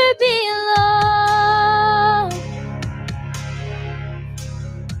never be alone.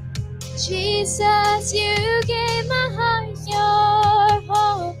 Jesus, you gave my heart your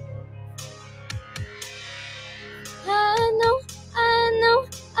hope.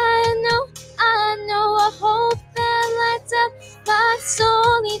 I know a hope that lights up my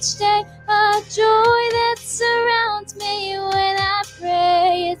soul each day, a joy that surrounds me when I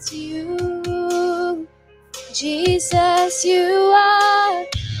pray. It's you, Jesus, you are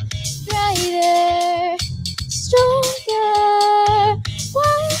brighter, stronger,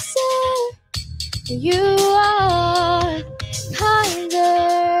 wiser. You are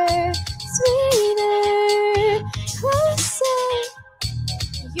kinder, sweeter, closer.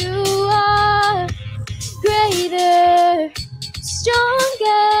 You are greater,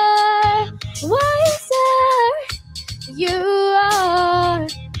 stronger, wiser. You are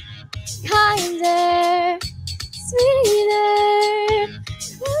kinder, sweeter,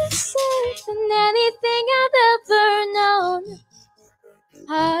 closer than anything I've ever known.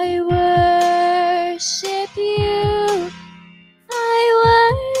 I worship you.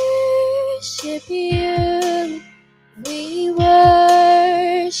 I worship you. We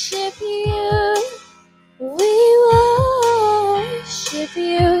worship you. We worship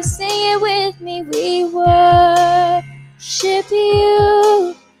you. Sing it with me. We worship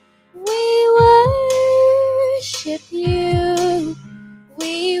you. We worship you.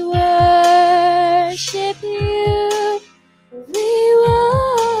 We worship you. We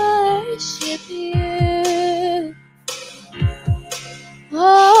worship you.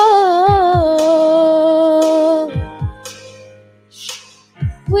 Oh,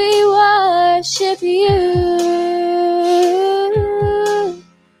 we worship you.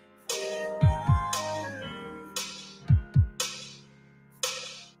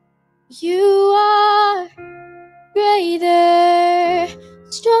 You are greater,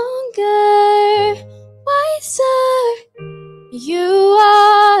 stronger, wiser. You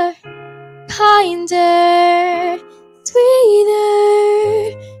are kinder,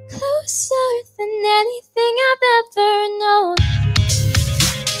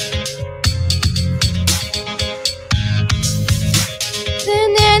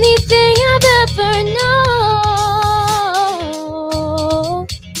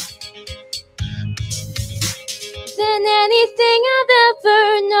 anything I've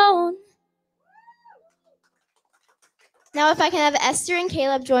ever known. Now, if I can have Esther and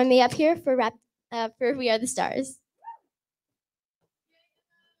Caleb join me up here for We Are the Stars.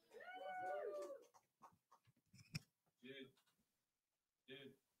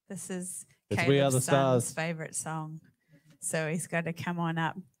 This is It's We Are the Caleb's son's Stars. favorite song. So he's got to come on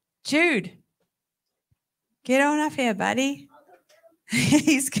up. Jude, get on up here, buddy.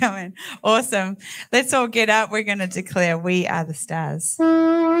 He's coming. Awesome. Let's all get up. We're going to declare We Are the Stars.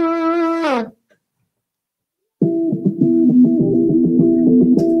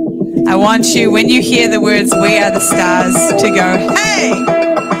 I want you, when you hear the words We Are the Stars, to go, hey!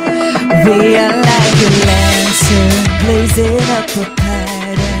 We are like a lantern, blazing up a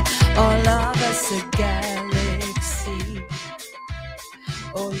pattern. All of us a galaxy.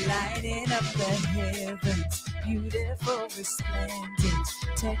 Oh, lighting up the heavens, beautiful, resplendent,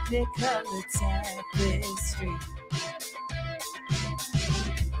 technicolor tapestry.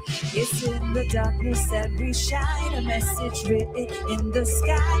 It's in the darkness that we shine, a message written in the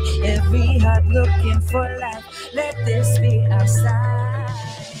sky. Every heart looking for life, let this be our sign.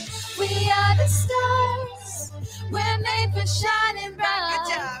 We are the stars, we're made for shining bright.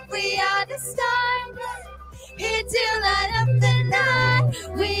 Good job. We are the stars, here to light up the night.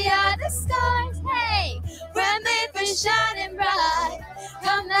 We are the stars, hey, we're made for shining bright.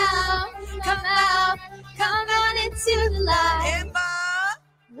 Come out, come out, come out into the light.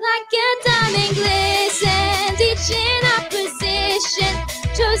 Like a diamond glistened, each in our position,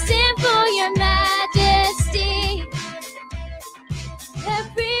 chosen for your majesty.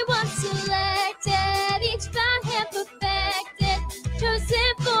 Everyone selected, each by hand perfected,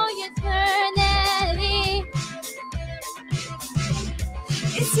 chosen for your eternity.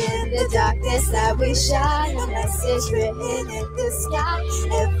 It's in the darkness that we shine, a message written in the sky.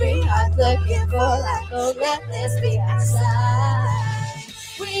 Every heart looking for light, oh let this be our sign.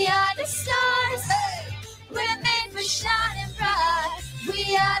 We are the stars, hey, we're made for shining bright.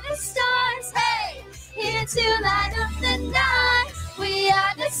 We are the stars, hey, here to light up the night. We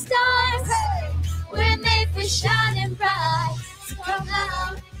are the stars, hey, we're made for shining bright. So come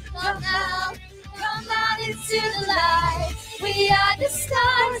out, come out, come out into the light. We are the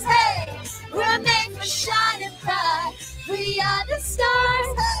stars, hey, we're made for shining bright. We are the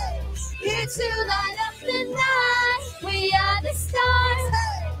stars, hey, here to light up the night. We are the stars, hey,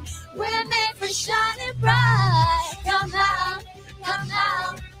 we're made for shining bright. Come out, come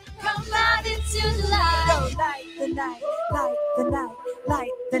out, come out into the light. So light the night, light the night,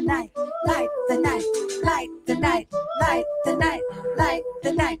 light the night, light the night, light the night, light the night, light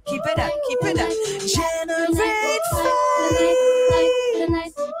the night. Keep it up, keep it up. Generate fire,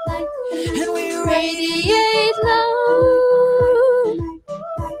 and we radiate love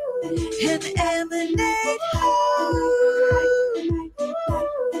and emanate hope.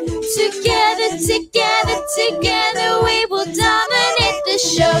 Together, together, together, we will dominate the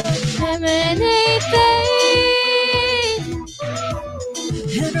show. Emanate faith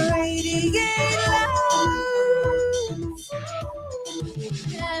and radiate love.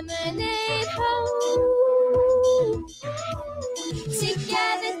 Emanate hope.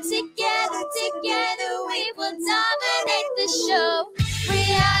 Together, together, together, we will dominate the show. We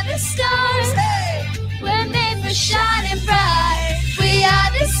are the stars, hey, we're made for shining bright. We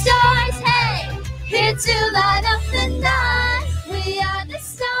are the stars, hey, here to light up the night. We are the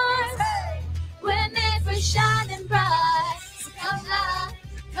stars, hey, we're made for shining bright. So come out,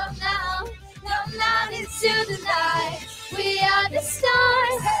 come out, come out into the light. We are the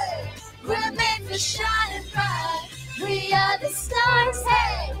stars, hey, we're made for shining bright. We are the stars,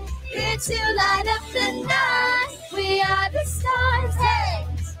 hey, here to light up the night. We are the stars, hey,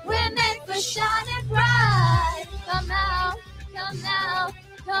 we're made for shining bright. Come out, come out,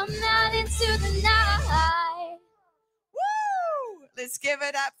 come out into the night. Woo! Let's give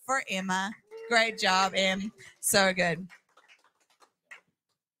it up for Emma. Great job, Em. So good.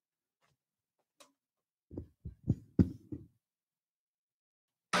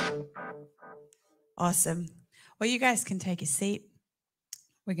 Awesome. Well, you guys can take a seat.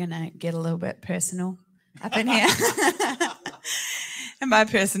 We're going to get a little bit personal up in here. And by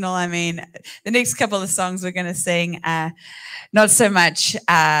personal, I mean the next couple of songs we're going to sing are not so much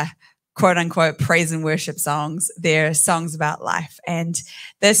quote unquote praise and worship songs. They're songs about life. And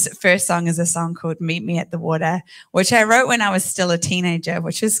this first song is a song called Meet Me at the Water, which I wrote when I was still a teenager,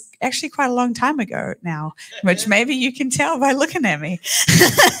 which is actually quite a long time ago now, which maybe you can tell by looking at me.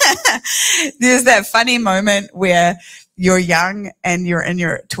 There's that funny moment where you're young and you're in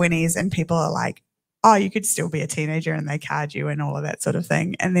your 20s and people are like, oh, you could still be a teenager and they card you and all of that sort of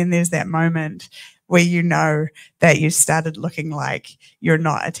thing. And then there's that moment where you know that you started looking like you're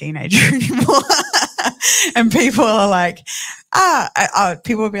not a teenager anymore. And people are like,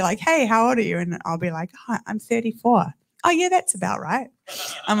 people will be like, hey, how old are you? And I'll be like, oh, I'm 34. Oh, yeah, that's about right.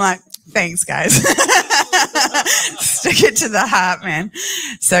 I'm like, thanks, guys. Stick it to the heart, man.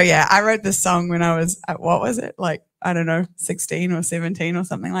 So, yeah, I wrote this song when I was, what was it? Like, I don't know, 16 or 17 or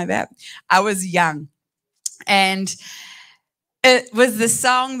something like that. I was young. And it was the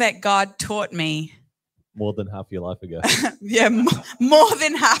song that God taught me. More than half your life ago. Yeah, more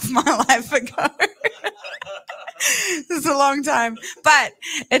than half my life ago. This is a long time. But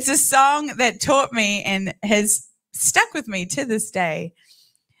it's a song that taught me and has stuck with me to this day,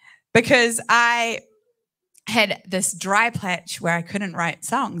 because I had this dry patch where I couldn't write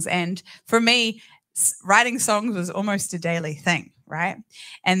songs. And for me, writing songs was almost a daily thing, right?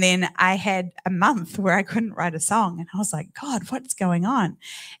 And then I had a month where I couldn't write a song. And I was like, God, what's going on?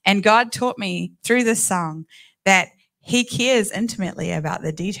 And God taught me through this song that he cares intimately about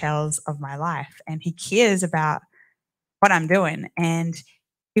the details of my life. And he cares about what I'm doing. And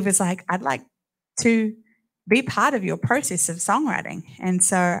he was like, I'd like to be part of your process of songwriting. And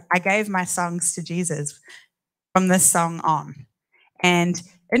so I gave my songs to Jesus from this song on. And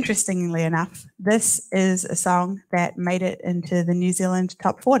interestingly enough, this is a song that made it into the New Zealand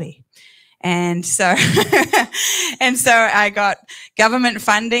top 40. And so, I got government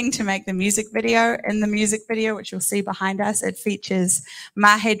funding to make the music video. In the music video, which you'll see behind us, it features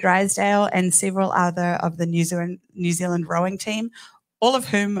Mahe Drysdale and several other of the New Zealand rowing team, all of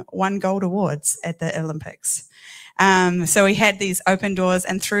whom won gold awards at the Olympics. So we had these open doors,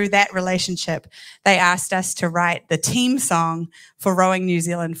 and through that relationship, they asked us to write the team song for Rowing New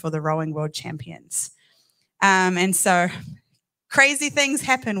Zealand for the Rowing World Champions. And so crazy things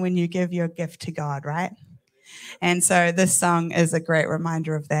happen when you give your gift to God, right? And so this song is a great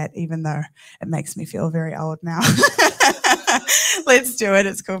reminder of that, even though it makes me feel very old now. Let's do it.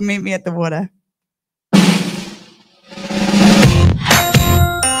 It's called Meet Me at the Water.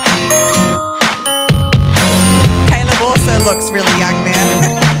 Also looks really young there.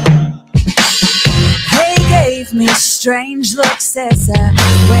 They gave me strange looks as I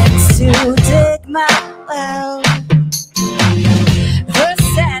went to dig my well. The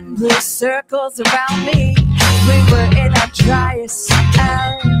sand blew circles around me. We were in our driest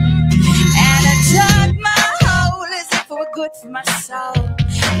hour. And I dug my hole as if it were good for my soul.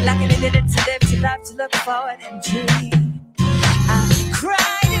 Like I needed it to live, to love, to look forward and dream. I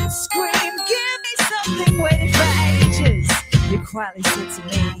cried and screamed, give me something, waited for ages. You quietly said to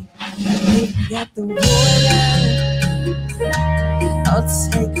me, meet me at the water. I'll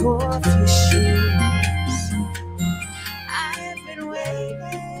take off your shoes. I have been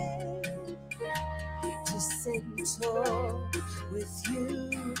waiting to sit and talk with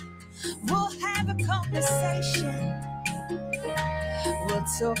you. We'll have a conversation. We'll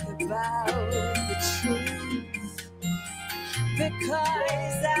talk about the truth.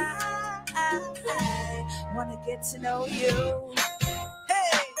 Because I want to get to know you.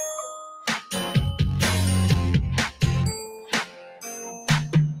 Hey!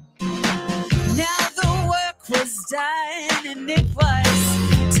 Now the work was done and it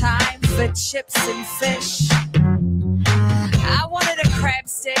was time for chips and fish. I wanted a crab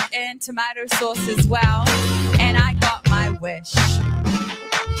stick and tomato sauce as well, and I got my wish.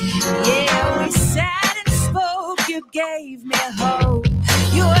 Yeah, we sat and spoke, you gave me a hope.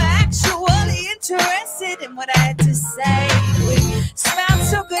 You were actually interested in what I had to say. We smelled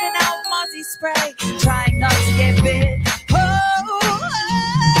so good in our mozzie spray, trying not to get bit.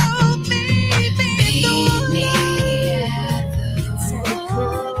 Meet me at the water. Take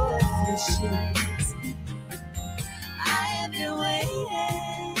off your shoes. I have been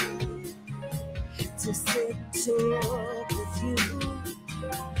waiting to sit and talk with you.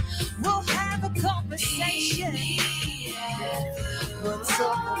 We'll have a conversation. We'll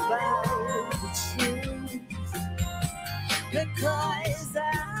talk about the truth. Because I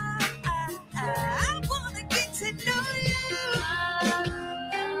want to get to know you.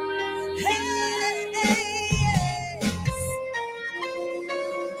 Hey, yes.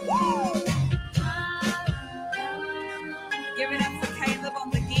 Woo. Give it up for Caleb on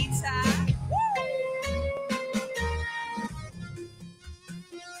the guitar.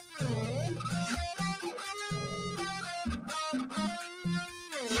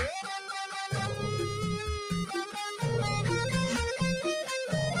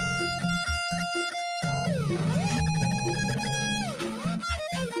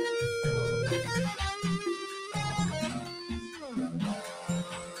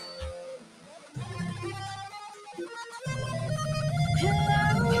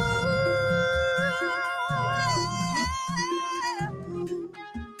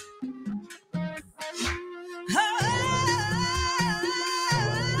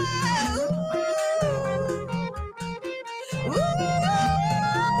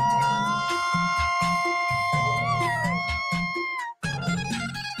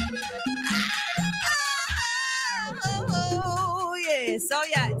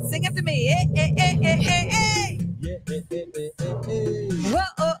 sing after me. Hey, hey, hey, hey, hey, hey. Yeah, hey, hey, hey, hey, hey. Whoa,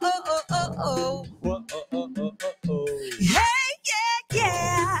 oh, oh, oh, oh, oh. Whoa, oh, oh, oh, oh, oh. Hey, yeah,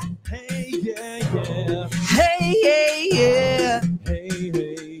 yeah. Hey, yeah, yeah. Hey, yeah, yeah. Hey,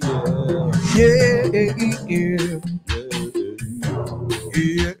 hey, yeah. Yeah, yeah, yeah.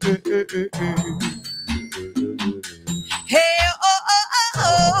 Hey, oh, oh, oh,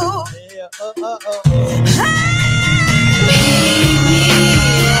 oh. Yeah, oh, oh, oh, oh.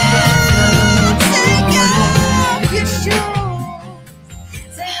 Take off your shoes.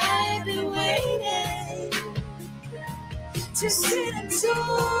 Say I've been waiting to sit and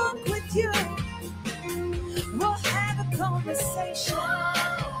talk with you. We'll have a conversation.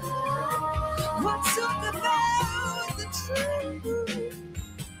 We'll talk about the truth.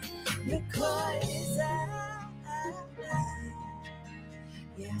 Because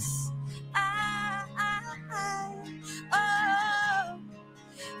yes, I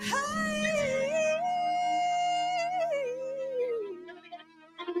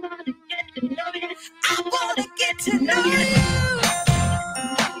wanna get to know you.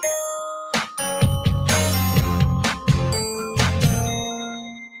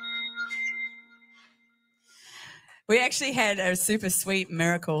 We actually had a super sweet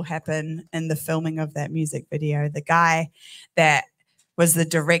miracle happen in the filming of that music video. The guy that was the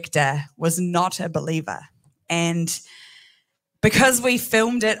director was not a believer. And because we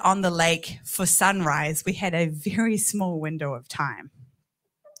filmed it on the lake for sunrise, we had a very small window of time.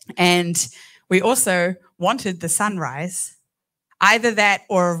 And we also wanted the sunrise, either that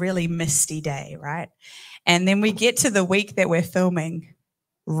or a really misty day, right? And then we get to the week that we're filming,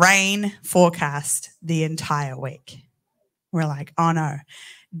 rain forecast the entire week. We're like, oh no.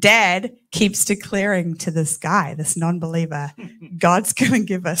 Dad keeps declaring to this guy, this non-believer, God's going to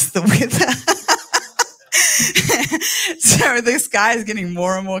give us the weather. So this guy is getting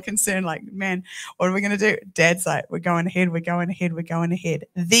more and more concerned, like, man, what are we going to do? Dad's like, we're going ahead, we're going ahead, we're going ahead.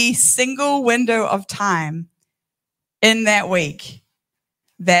 The single window of time in that week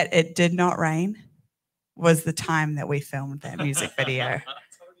that it did not rain was the time that we filmed that music video.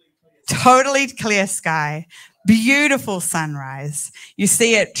 Totally clear sky, beautiful sunrise. You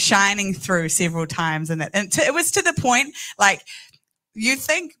see it shining through several times. And it was to the point, like, you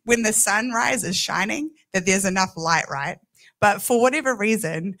think when the sunrise is shining that there's enough light, right? But for whatever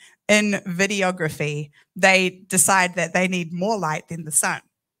reason, in videography, they decide that they need more light than the sun.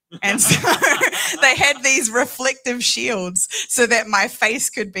 And so they had these reflective shields so that my face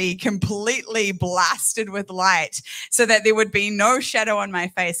could be completely blasted with light so that there would be no shadow on my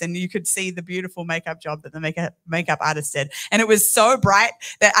face and you could see the beautiful makeup job that the makeup artist did. And it was so bright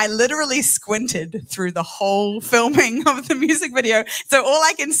that I literally squinted through the whole filming of the music video. So all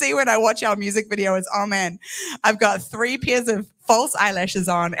I can see when I watch our music video is, oh man, I've got 3 pairs of false eyelashes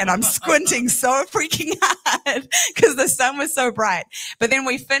on and I'm squinting so freaking hard because the sun was so bright. But then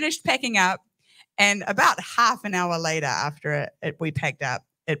we finished packing up and about half an hour later after we packed up,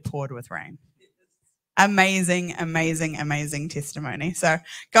 it poured with rain. Amazing, amazing, amazing testimony. So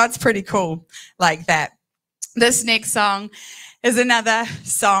God's pretty cool like that. This next song is another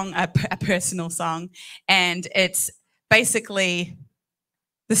song, a personal song, and it's basically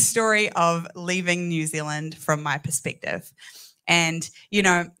the story of leaving New Zealand from my perspective. And, you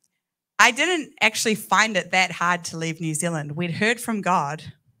know, I didn't actually find it that hard to leave New Zealand. We'd heard from God.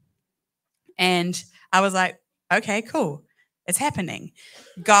 And I was like, okay, cool. It's happening.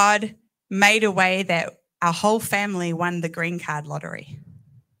 God made a way that our whole family won the green card lottery.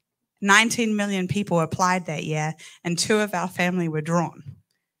 19 million people applied that year, and 2 of our family were drawn.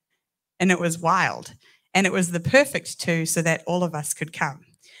 And it was wild. And it was the perfect 2 so that all of us could come.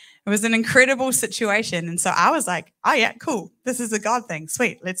 It was an incredible situation. And so I was like, oh, yeah, cool. This is a God thing.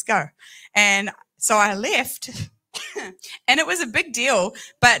 Sweet. Let's go. And so I left and it was a big deal,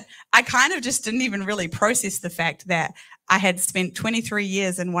 but I kind of just didn't even really process the fact that I had spent 23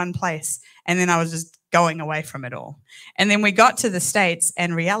 years in one place and then I was just going away from it all. And then we got to the States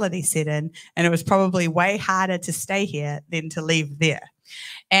and reality set in, and it was probably way harder to stay here than to leave there.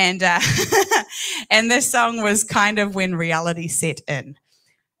 And, and this song was kind of when reality set in.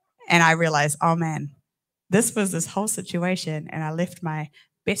 And I realized, oh man, this was this whole situation. And I left my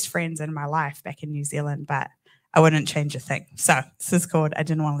best friends in my life back in New Zealand, but I wouldn't change a thing. So this is called I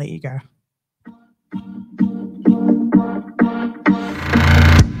Didn't Want to Let You Go.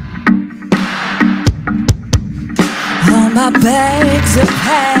 All my bags are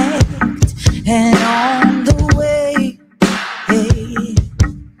packed and on the way. Hey,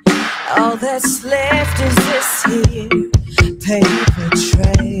 all that's left is this here paper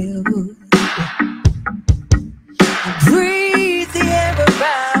trail. I breathe the air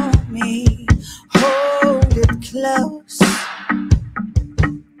around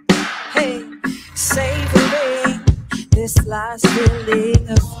last feeling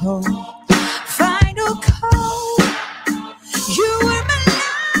of hope. Final call. You were my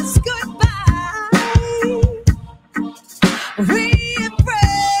last goodbye. We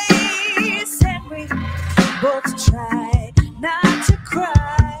embrace and we both try not to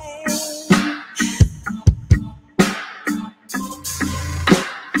cry.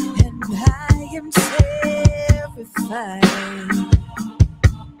 And I am terrified.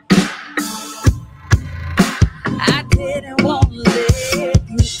 I didn't want to let you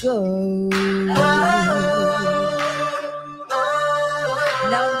go.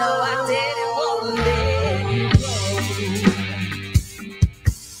 No, I didn't want to let you go.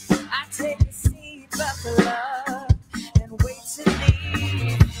 I take a seat, buckle up, and wait to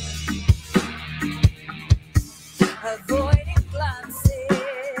leave. Avoiding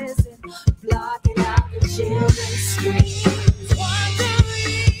glances and blocking out the children's screams.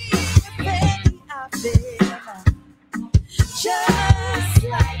 Wondering if any of them just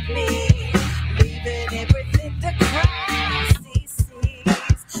like me, leaving everything to cross these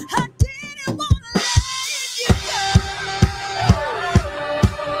seas. I didn't want to let you go.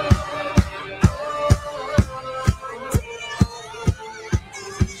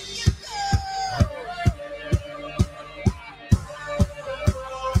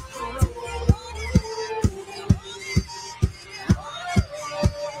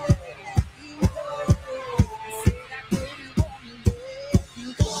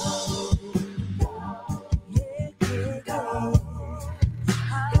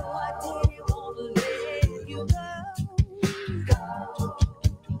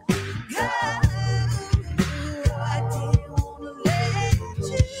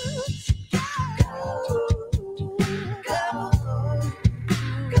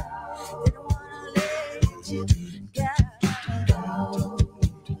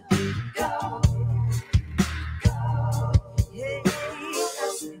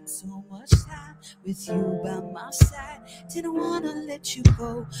 With you by my side, didn't wanna let you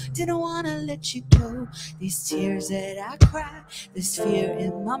go, didn't wanna let you go. These tears that I cry, this fear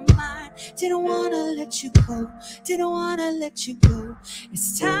in my mind, didn't wanna let you go, didn't wanna let you go.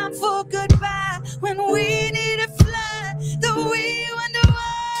 It's time for goodbye when we need to fly, though we wonder why.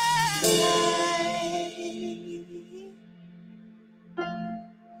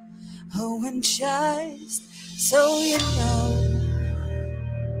 Oh, and just so you know,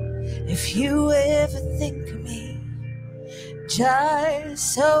 if you ever think of me,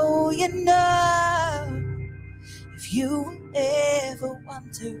 just so you know, if you ever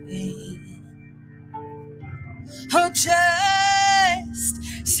wondering, oh, just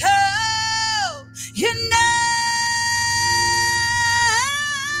so you know.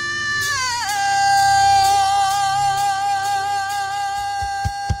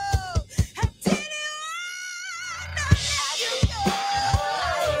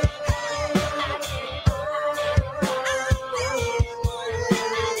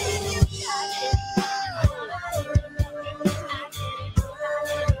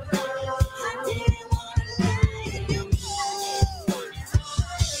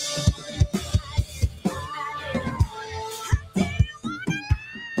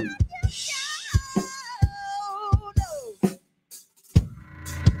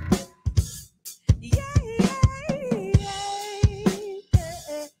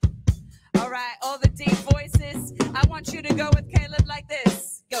 You to go with Caleb like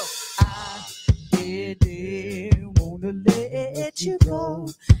this. Go. I didn't wanna let you go.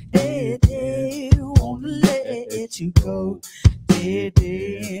 Didn't wanna let you go.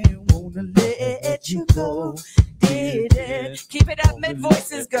 Didn't wanna let you go. Didn't. Keep it up, mid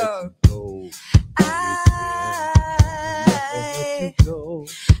voices go.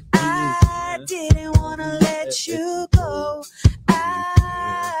 I didn't wanna let you go.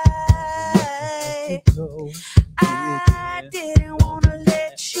 I didn't wanna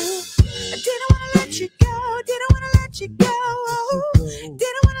let you. I didn't wanna let you go. Didn't wanna let you go.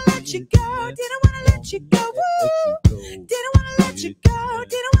 Didn't wanna let you go. Didn't wanna let you go. Didn't wanna let you go.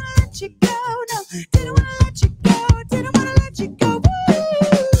 Didn't wanna let you go. No, didn't wanna let you go. Didn't wanna let you go.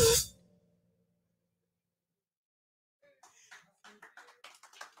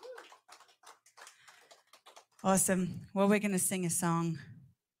 Awesome. Well, we're going to sing a song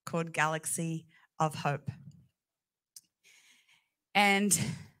called Galaxy of Hope. And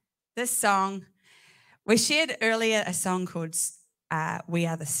this song, we shared earlier a song called We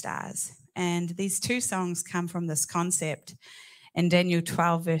Are the Stars. And these two songs come from this concept in Daniel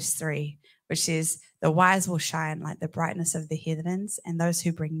 12, verse 3, which says, the wise will shine like the brightness of the heavens, and those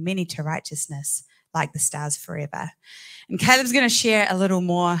who bring many to righteousness like the stars forever. And Caleb's going to share a little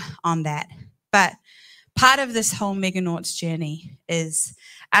more on that. But part of this whole Meganauts journey is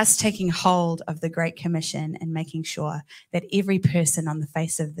us taking hold of the Great Commission and making sure that every person on the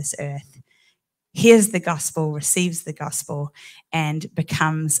face of this earth hears the gospel, receives the gospel, and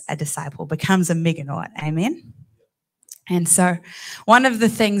becomes a disciple, becomes a Meganaut. Amen? And so one of the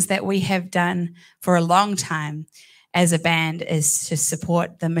things that we have done for a long time as a band is to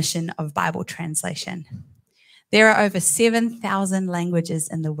support the mission of Bible translation. There are over 7,000 languages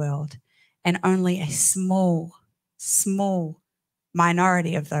in the world, and only a small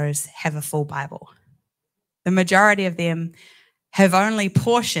minority of those have a full Bible. The majority of them have only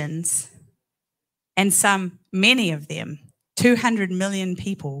portions, and many of them, 200 million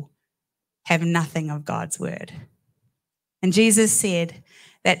people, have nothing of God's word. And Jesus said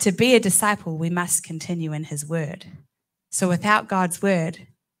that to be a disciple, we must continue in his word. So without God's word,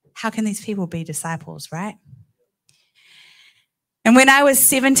 how can these people be disciples, right? And when I was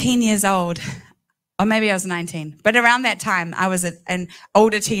 17 years old, or maybe I was 19, but around that time, I was an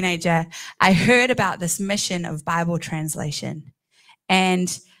older teenager, I heard about this mission of Bible translation.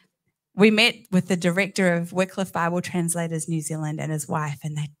 And we met with the director of Wycliffe Bible Translators New Zealand and his wife,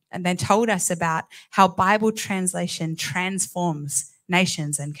 and they told us about how Bible translation transforms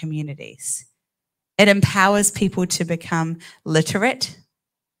nations and communities. It empowers people to become literate,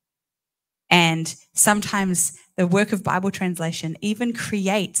 and sometimes the work of Bible translation even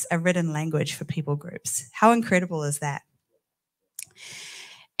creates a written language for people groups. How incredible is that?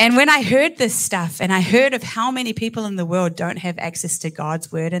 And when I heard this stuff, and I heard of how many people in the world don't have access to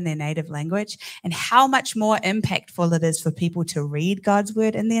God's word in their native language, and how much more impactful it is for people to read God's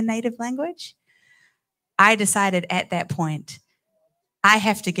word in their native language, I decided at that point, I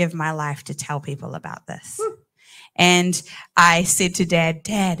have to give my life to tell people about this. And I said to Dad,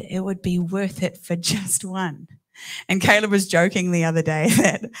 it would be worth it for just one. And Caleb was joking the other day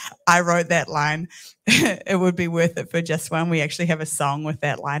that I wrote that line, it would be worth it for just one. We actually have a song with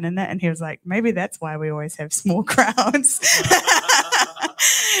that line in it. And he was like, maybe that's why we always have small crowds.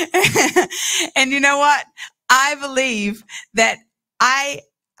 And you know what? I believe that I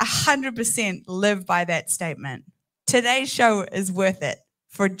 100% live by that statement. Today's show is worth it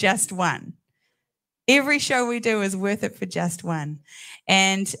for just one. Every show we do is worth it for just one.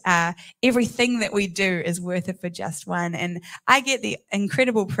 And everything that we do is worth it for just one. And I get the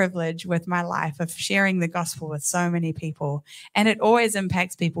incredible privilege with my life of sharing the gospel with so many people. And it always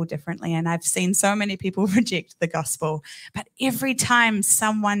impacts people differently. And I've seen so many people reject the gospel. But every time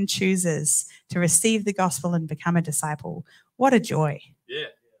someone chooses to receive the gospel and become a disciple, what a joy. Yeah.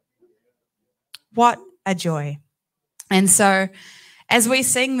 What a joy. And so as we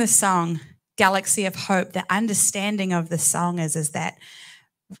sing this song, Galaxy of Hope, the understanding of the song is that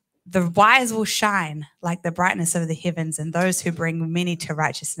the wise will shine like the brightness of the heavens, and those who bring many to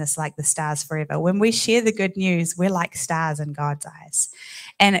righteousness like the stars forever. When we share the good news, we're like stars in God's eyes.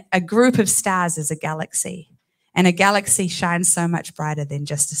 And a group of stars is a galaxy. And a galaxy shines so much brighter than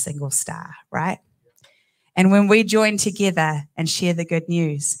just a single star, right? And when we join together and share the good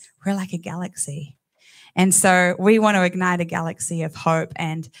news, we're like a galaxy. And so we want to ignite a galaxy of hope,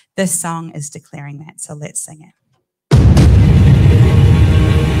 and this song is declaring that. So let's sing it.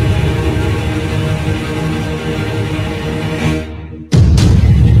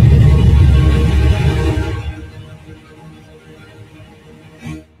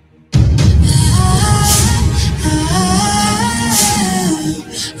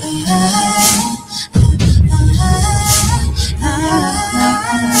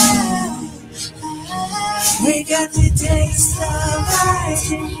 We got the taste of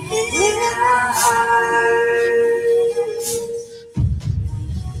rising in our hearts.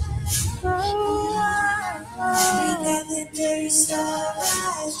 We got the taste of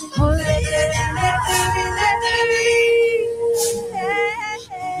rising. Oh, let there be.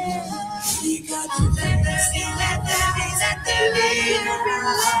 We got the taste of rising. Let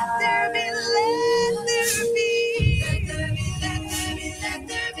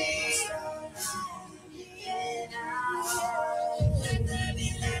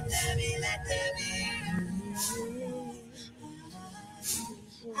there be.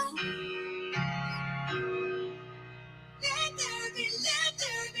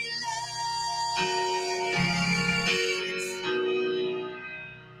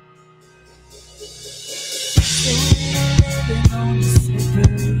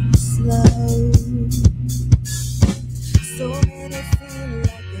 So many feel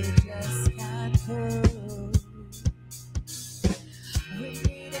like they just can't cope. We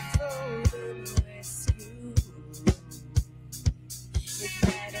need a golden rescue.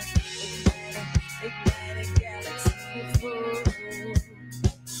 Ignite a galaxy of hope.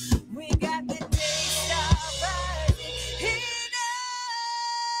 We got the day.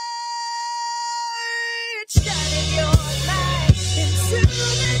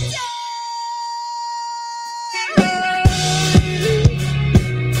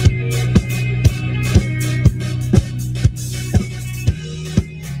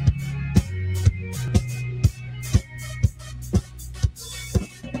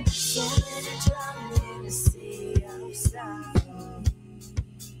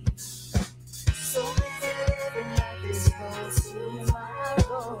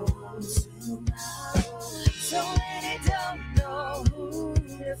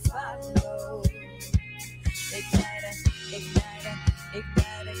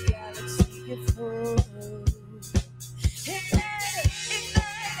 galaxy of hope. Ignite,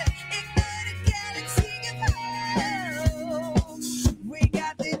 ignite, ignite a galaxy of hope. We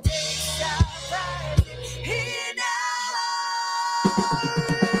got the daystar rising in our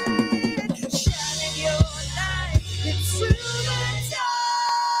heart, shining your light into the dark.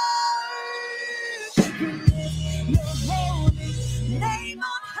 We lift your holy name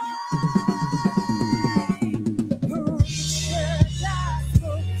on high. Reach the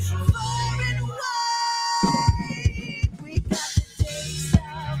gospel far and wide. We got the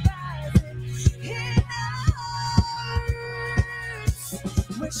daystar rising in our hearts.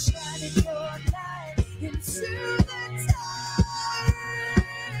 We're shining your light into the dark.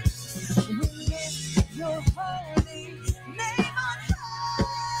 We lift your holy name on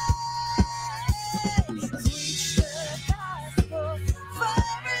high. Reach the gospel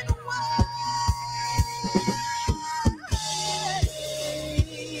far and wide.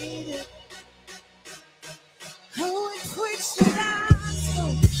 Oh, and preach the gospel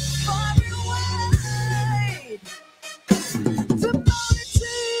far and wide. The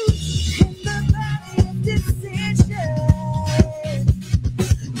multitude in the valley of decision.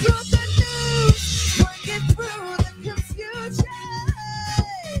 Through the news, working through the confusion.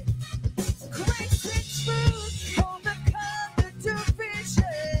 Grace and truth overcome the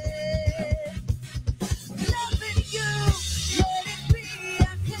division. Loving you, let it be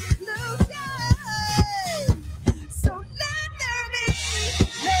our conclusion. So let there be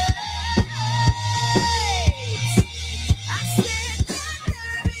light. I said, let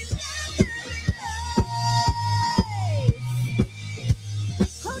there be light.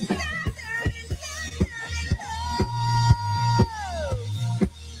 Oh, let there be light.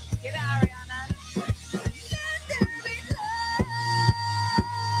 Get out, Ariana. Let there be love.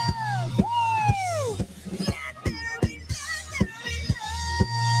 Woo! Let there be love.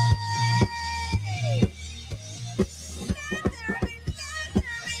 Let there be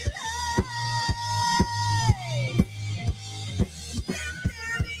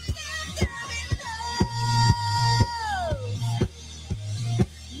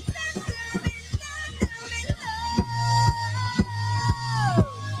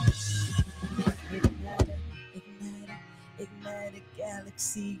Ignite a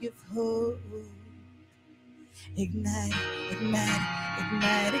galaxy of hope. Ignite, ignite,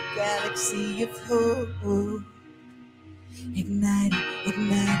 ignite a galaxy of hope. Ignite,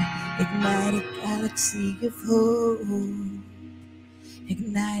 ignite, ignite a galaxy of hope.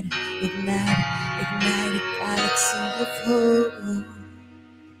 Ignite, ignite, ignite a galaxy of hope.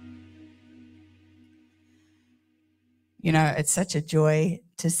 You know, it's such a joy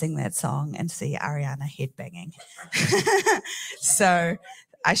to sing that song and see Ariana headbanging. So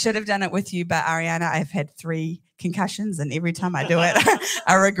I should have done it with you, but Ariana, I've had 3 concussions, and every time I do it,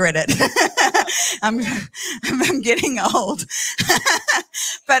 I regret it. I'm getting old.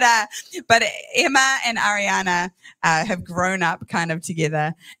 But Emma and Ariana have grown up kind of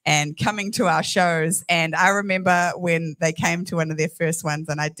together and coming to our shows. And I remember when they came to one of their first ones,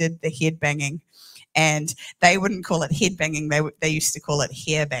 and I did the head banging. And they wouldn't call it head banging. They used to call it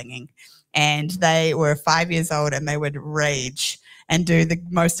hair banging. And they were 5 years old, and they would rage and do the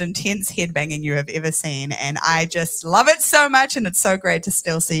most intense head banging you have ever seen. And I just love it so much. And it's so great to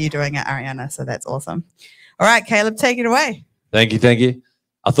still see you doing it, Ariana. So that's awesome. All right, Caleb, take it away. Thank you. Thank you.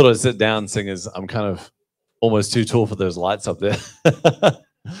 I thought I'd sit down and sing, as I'm kind of almost too tall for those lights up there.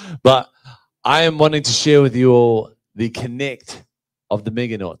 But I am wanting to share with you all the connect of the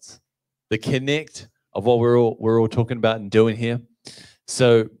Meganauts. The connect of what we're all talking about and doing here.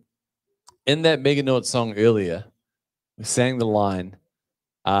 So in that Meganauts song earlier, we sang the line,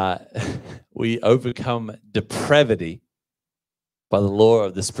 we overcome depravity by the law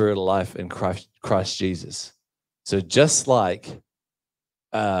of the Spirit of life in Christ Jesus. So just like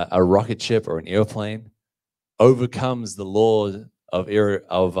a rocket ship or an airplane overcomes the law of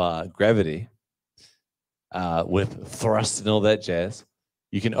gravity with thrust and all that jazz,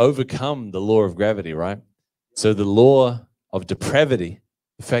 you can overcome the law of gravity, right? So the law of depravity,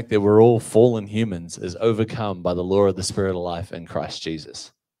 the fact that we're all fallen humans, is overcome by the law of the Spirit of life in Christ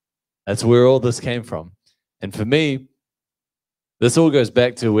Jesus. That's where all this came from. And for me, this all goes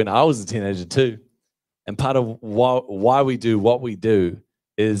back to when I was a teenager too. And part of why we do what we do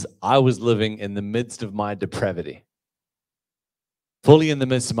is I was living in the midst of my depravity. Fully in the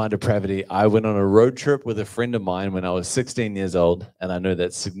midst of my depravity, I went on a road trip with a friend of mine when I was 16 years old. And I know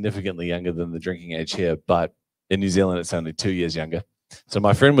that's significantly younger than the drinking age here, but in New Zealand, it's only 2 years younger. So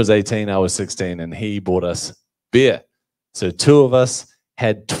my friend was 18, I was 16, and he bought us beer. So 2 of us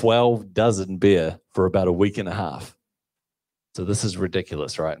had 12 dozen beer for about a week and a half. So this is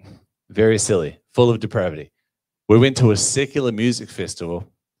ridiculous, right? Very silly, full of depravity. We went to a secular music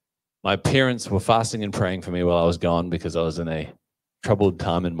festival. My parents were fasting and praying for me while I was gone because I was in a troubled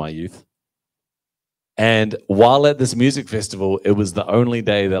time in my youth. And while at this music festival, it was the only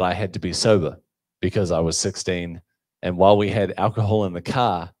day that I had to be sober because I was 16. And while we had alcohol in the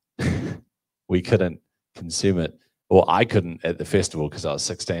car, we couldn't consume it. Or I couldn't at the festival because I was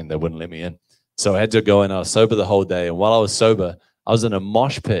 16. They wouldn't let me in. So I had to go in. I was sober the whole day. And while I was sober, I was in a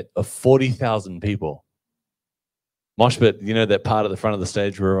mosh pit of 40,000 people. Mosh pit, you know, that part at the front of the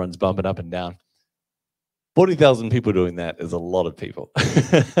stage where everyone's bumping up and down. 40,000 people doing that is a lot of people.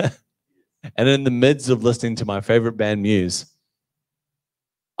 And in the midst of listening to my favorite band, Muse,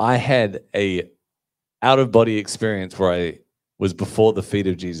 I had a out-of-body experience where I was before the feet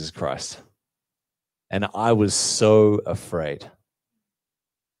of Jesus Christ. And I was so afraid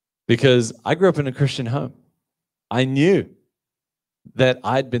because I grew up in a Christian home. I knew that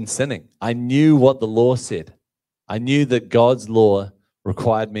I'd been sinning. I knew what the law said. I knew that God's law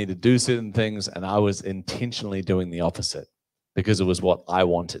required me to do certain things, and I was intentionally doing the opposite because it was what I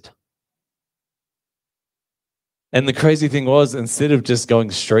wanted. And the crazy thing was, instead of just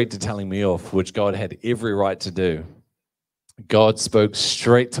going straight to telling me off, which God had every right to do, God spoke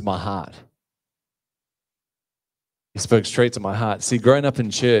straight to my heart. He spoke straight to my heart. See, growing up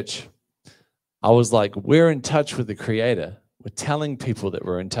in church, I was like, we're in touch with the Creator. We're telling people that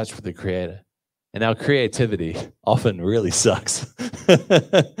we're in touch with the Creator. And our creativity often really sucks.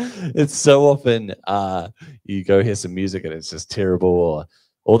 It's so often you go hear some music and it's just terrible, or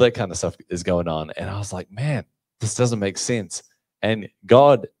all that kind of stuff is going on. And I was like, man, this doesn't make sense. And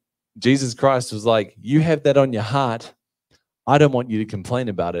God, Jesus Christ was like, you have that on your heart. I don't want you to complain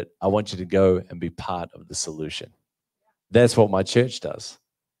about it. I want you to go and be part of the solution. That's what my church does.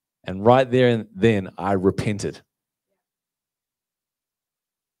 And right there and then I repented.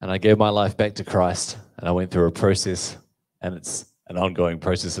 And I gave my life back to Christ, and I went through a process, and it's an ongoing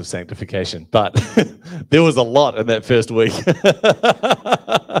process of sanctification. But there was a lot in that first week.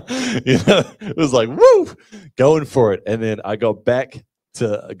 You know, it was like, woo, going for it. And then I got back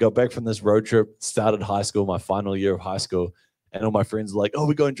from this road trip, started high school, my final year of high school, and all my friends were like, oh,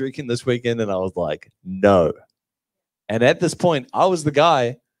 we're going drinking this weekend. And I was like, no. And at this point, I was the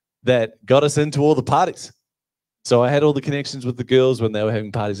guy that got us into all the parties. So I had all the connections with the girls. When they were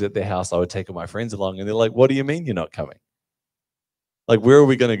having parties at their house, I would take all my friends along, and they're like, what do you mean you're not coming? Like, where are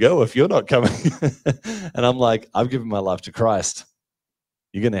we going to go if you're not coming? And I'm like, I've given my life to Christ.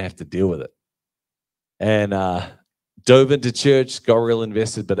 You're going to have to deal with it. And dove into church, got real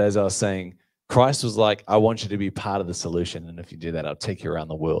invested. But as I was saying, Christ was like, I want you to be part of the solution. And if you do that, I'll take you around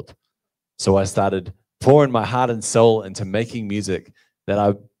the world. So I started pouring my heart and soul into making music that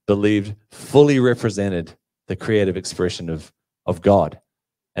I believed fully represented the creative expression of God.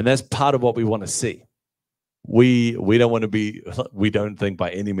 And that's part of what we want to see. We don't want to be, we don't think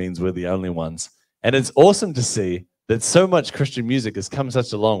by any means we're the only ones. And it's awesome to see that so much Christian music has come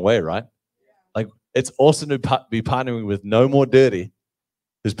such a long way, right? Like, it's awesome to be partnering with No More Dirty,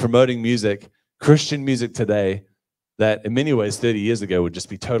 who's promoting music, Christian music today, that in many ways 30 years ago would just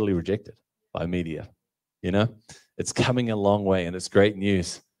be totally rejected by media. You know, it's coming a long way, and it's great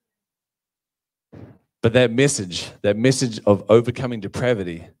news. But that message of overcoming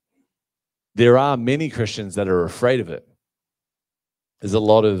depravity, there are many Christians that are afraid of it. There's a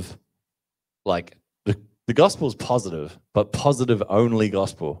lot of, like, the gospel is positive, but positive only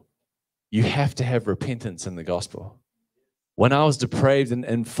gospel. You have to have repentance in the gospel. When I was depraved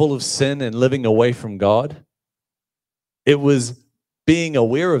and full of sin and living away from God, it was being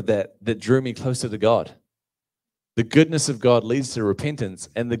aware of that drew me closer to God. The goodness of God leads to repentance,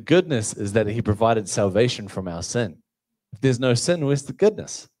 and the goodness is that He provided salvation from our sin. If there's no sin, where's the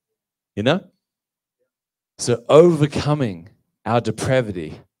goodness? You know? So overcoming our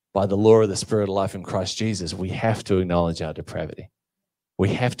depravity by the law of the Spirit of life in Christ Jesus, we have to acknowledge our depravity.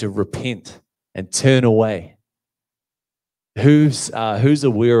 We have to repent and turn away. Who's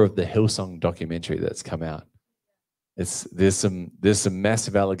aware of the Hillsong documentary that's come out? There's some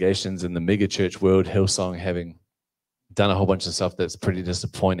massive allegations in the mega church world, Hillsong having done a whole bunch of stuff that's pretty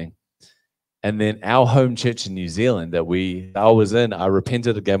disappointing. And then our home church in New Zealand that I was in, I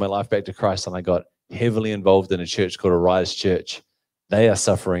repented and gave my life back to Christ, and I got heavily involved in a church called Arise Church. They are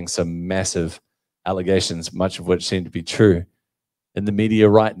suffering some massive allegations, much of which seem to be true, in the media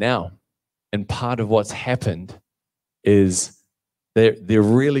right now. And part of what's happened is they're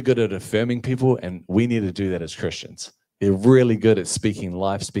really good at affirming people, and we need to do that as Christians. They're really good at speaking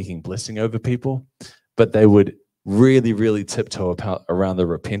life, speaking blessing over people, but they would really, really tiptoe around the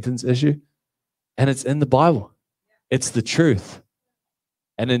repentance issue. And it's in the Bible. It's the truth.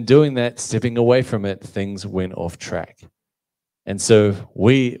 And in doing that, stepping away from it, things went off track. And so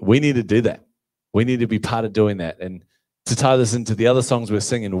we need to do that. We need to be part of doing that. And to tie this into the other songs we're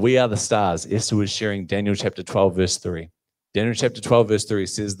singing, We Are the Stars, Esther was sharing Daniel chapter 12, verse 3. Daniel chapter 12, verse 3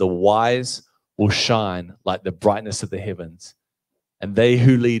 says, the wise will shine like the brightness of the heavens, and they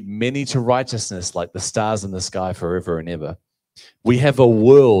who lead many to righteousness like the stars in the sky forever and ever. We have a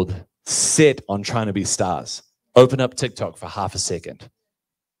world set on trying to be stars. Open up TikTok for half a second.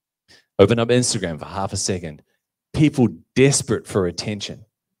 Open up Instagram for half a second. People desperate for attention,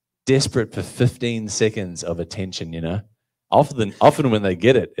 desperate for 15 seconds of attention, you know. Often when they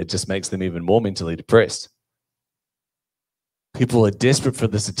get it, it just makes them even more mentally depressed. People are desperate for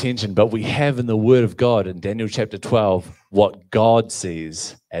this attention, but we have in the Word of God in Daniel chapter 12 what God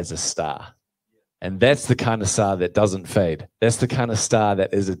sees as a star. And that's the kind of star that doesn't fade. That's the kind of star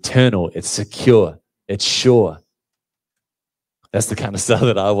that is eternal. It's secure. It's sure. That's the kind of star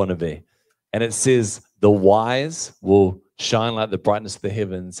that I want to be. And it says, the wise will shine like the brightness of the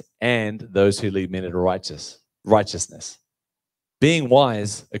heavens, and those who lead men to righteousness. Being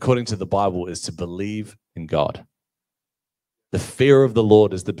wise, according to the Bible, is to believe in God. The fear of the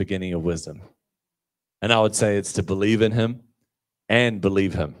Lord is the beginning of wisdom. And I would say it's to believe in him and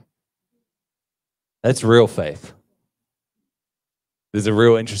believe him. That's real faith. There's a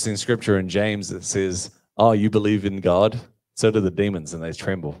real interesting scripture in James that says, oh, you believe in God, so do the demons, and they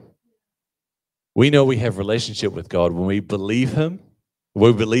tremble. We know we have relationship with God when we believe him,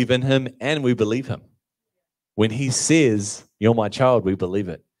 we believe in him, and we believe him. When he says, you're my child, we believe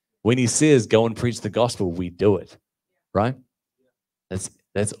it. When he says, go and preach the gospel, we do it, right?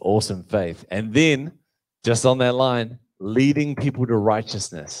 That's awesome faith. And then, just on that line, leading people to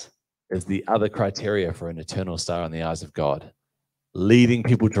righteousness is the other criteria for an eternal star in the eyes of God. Leading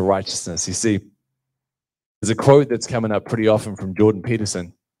people to righteousness. You see, there's a quote that's coming up pretty often from Jordan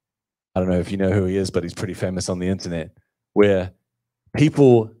Peterson. I don't know if you know who he is, but he's pretty famous on the internet, where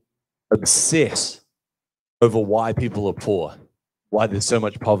people obsess over why people are poor, why there's so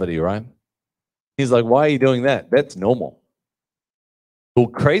much poverty, right? He's like, why are you doing that? That's normal. The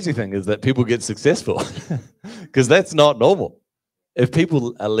crazy thing is that people get successful because that's not normal. If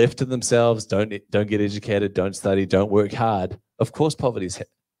people are left to themselves, don't get educated, don't study, don't work hard, of course poverty's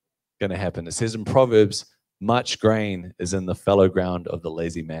going to happen. It says in Proverbs, much grain is in the fallow ground of the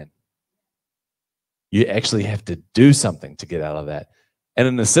lazy man. You actually have to do something to get out of that. And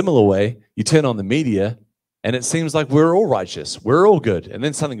in a similar way, you turn on the media and it seems like we're all righteous, we're all good. And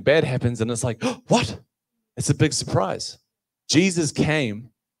then something bad happens and it's like, oh, what? It's a big surprise. Jesus came,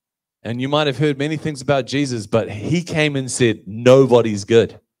 and you might have heard many things about Jesus, but he came and said, nobody's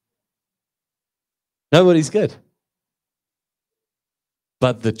good. Nobody's good.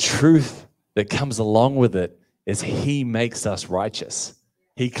 But the truth that comes along with it is he makes us righteous.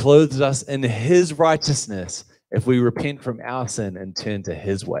 He clothes us in his righteousness if we repent from our sin and turn to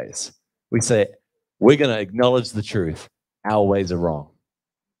his ways. We say, we're going to acknowledge the truth. Our ways are wrong.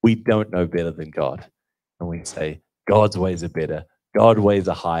 We don't know better than God. And we say, God's ways are better. God's ways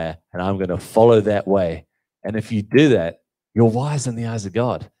are higher, and I'm going to follow that way. And if you do that, you're wise in the eyes of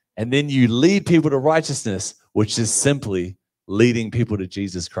God. And then you lead people to righteousness, which is simply leading people to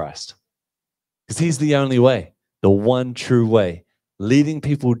Jesus Christ. Because he's the only way, the one true way. Leading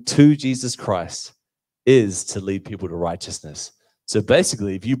people to Jesus Christ is to lead people to righteousness. So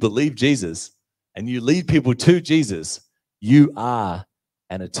basically, if you believe Jesus and you lead people to Jesus, you are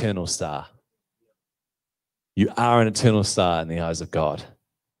an eternal star. You are an eternal star in the eyes of God.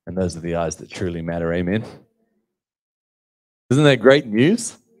 And those are the eyes that truly matter. Amen. Isn't that great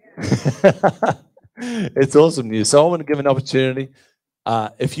news? It's awesome news. So I want to give an opportunity.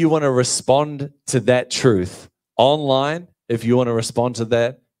 If you want to respond to that truth online, if you want to respond to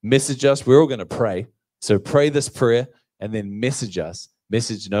that, message us. We're all going to pray. So pray this prayer and then message us.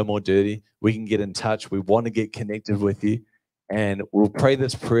 Message No More Dirty. We can get in touch. We want to get connected with you. And we'll pray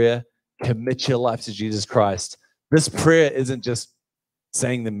this prayer. Commit your life to Jesus Christ. This prayer isn't just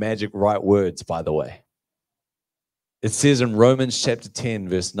saying the magic right words, by the way. It says in Romans chapter 10,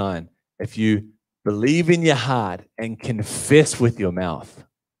 verse 9, if you believe in your heart and confess with your mouth.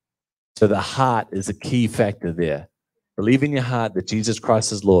 So the heart is a key factor there. Believe in your heart that Jesus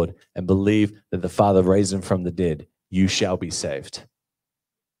Christ is Lord and believe that the Father raised him from the dead. You shall be saved.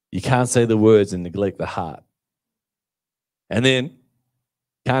 You can't say the words and neglect the heart. And then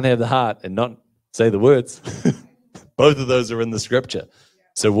can't have the heart and not say the words. Both of those are in the scripture.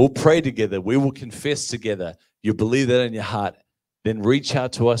 So we'll pray together. We will confess together. You believe that in your heart. Then reach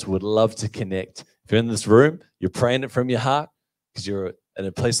out to us. We'd love to connect. If you're in this room, you're praying it from your heart because you're and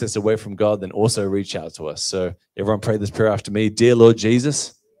a place that's away from God, then also reach out to us. So everyone pray this prayer after me. Dear Lord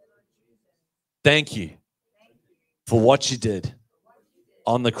Jesus, thank you for what you did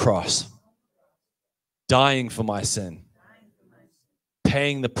on the cross, dying for my sin,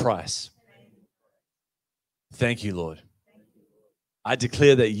 paying the price. Thank you, Lord. I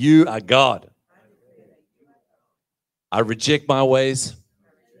declare that you are God. I reject my ways.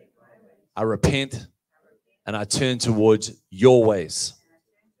 I repent, and I turn towards your ways.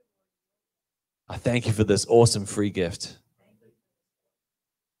 I thank you for this awesome free gift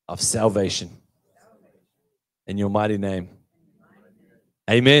of salvation. In your mighty name.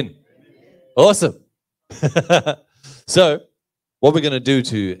 Amen. Awesome. So, what we're going to do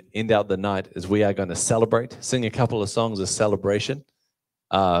to end out the night is we are going to celebrate, sing a couple of songs of celebration.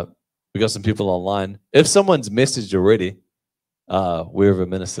 We got some people online. If someone's messaged already, wherever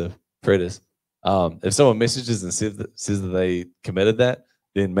Minister Fred is, if someone messages and says that they committed that,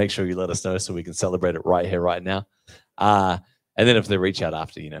 then make sure you let us know so we can celebrate it right here, right now. And then if they reach out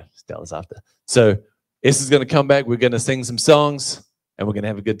after, tell us after. So Esther's going to come back. We're going to sing some songs, and we're going to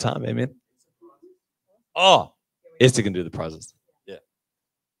have a good time. Amen. Oh, Esther can do the prizes. Yeah.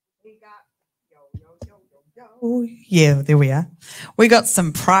 Oh, yeah, there we are. We got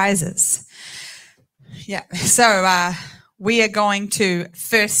some prizes. Yeah. So we are going to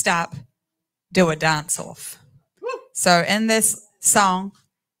first up do a dance off. So in this song,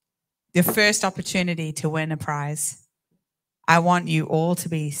 the first opportunity to win a prize, I want you all to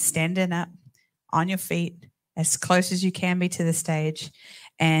be standing up on your feet as close as you can be to the stage.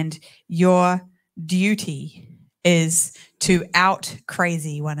 And your duty is to out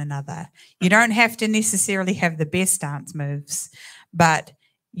crazy one another. You don't have to necessarily have the best dance moves, but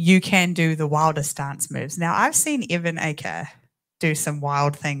you can do the wildest dance moves. Now, I've seen Evan Aker do some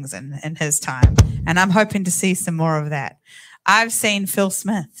wild things in his time, and I'm hoping to see some more of that. I've seen Phil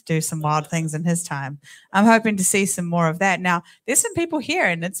Smith do some wild things in his time. I'm hoping to see some more of that. Now, there's some people here,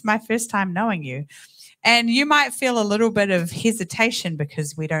 and it's my first time knowing you. And you might feel a little bit of hesitation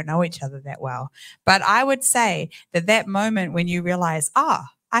because we don't know each other that well. But I would say that that moment when you realize,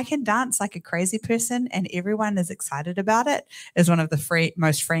 I can dance like a crazy person and everyone is excited about it is one of the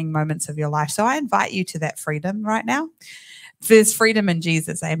most freeing moments of your life. So I invite you to that freedom right now. There's freedom in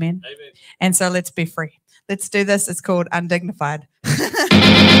Jesus. Amen. Amen. And so let's be free. Let's do this. It's called Undignified.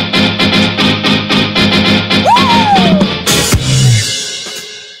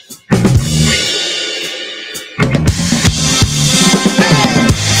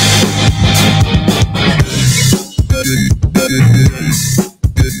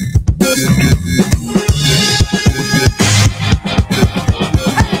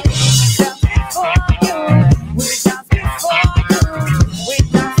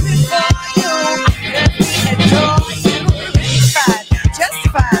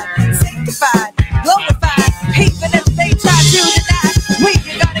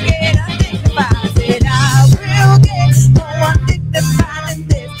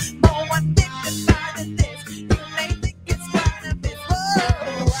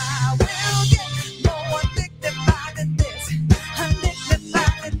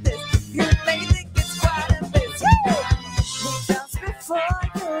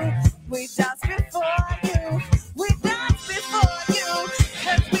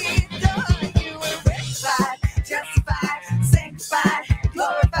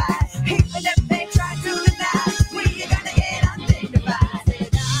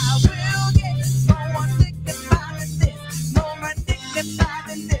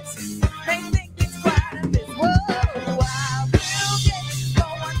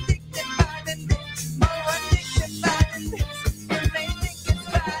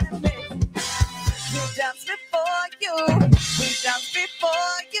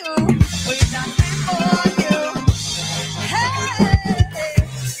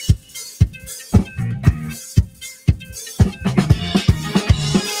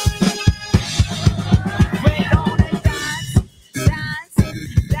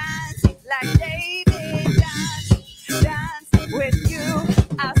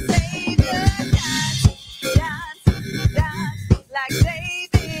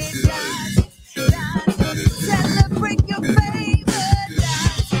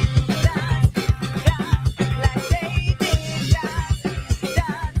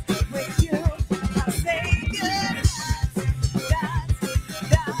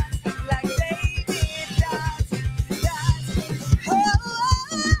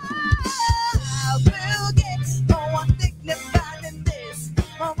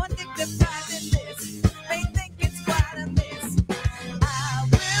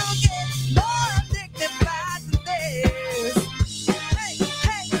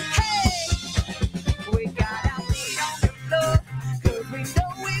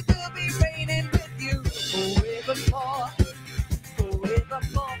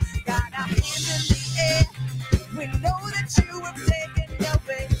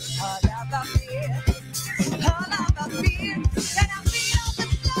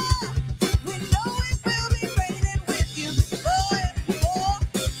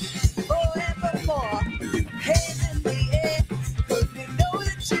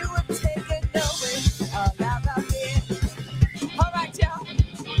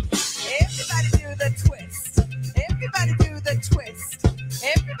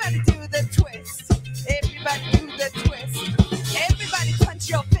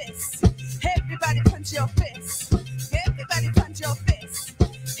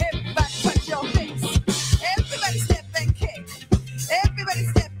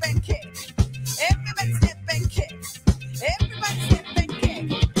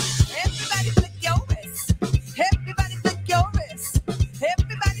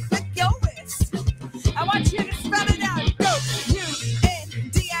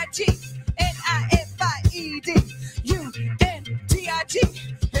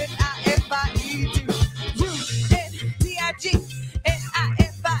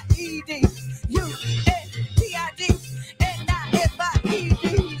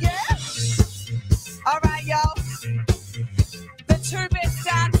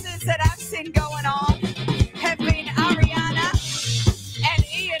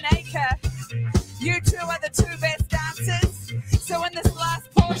 You two are the two best dancers. So in this last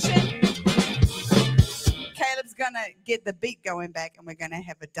portion, Caleb's gonna get the beat going back and we're gonna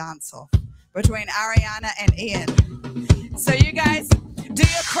have a dance off between Ariana and Ian. So you guys do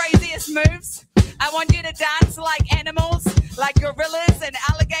your craziest moves. I want you to dance like animals, like gorillas and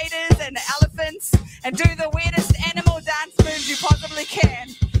alligators and elephants, and do the weirdest animal dance moves you possibly can.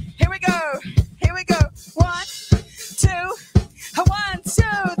 Here we go. Here we go. 1, 2, 1, 2,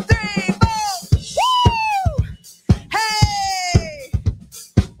 3, 4. Woo! Hey!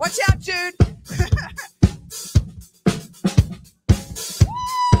 Watch out, Jude.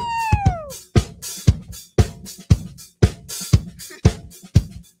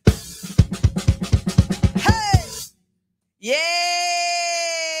 Yay!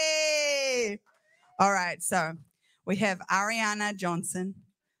 All right, so we have Ariana Johnson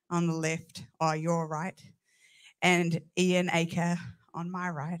on the left, or your right, and Ian Aker on my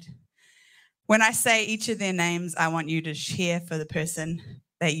right. When I say each of their names, I want you to cheer for the person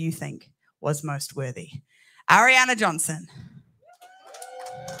that you think was most worthy. Ariana Johnson.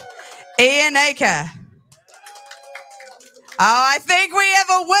 Ian Aker. Oh, I think we have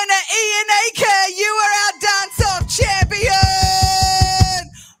a winner, Ian Aker. You are our dance-off champion.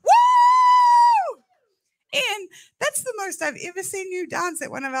 Woo! Ian, that's the most I've ever seen you dance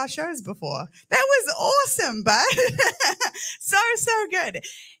at one of our shows before. That was awesome, bud. So good.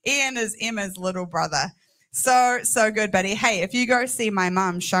 Ian is Emma's little brother. So good, buddy. Hey, if you go see my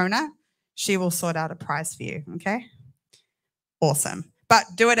mom, Shona, she will sort out a prize for you, okay? Awesome. But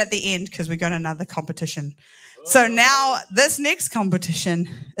do it at the end because we got another competition. So now this next competition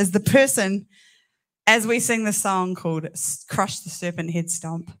is the person, as we sing the song called Crush the Serpent Head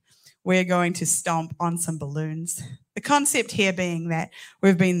Stomp, we're going to stomp on some balloons. The concept here being that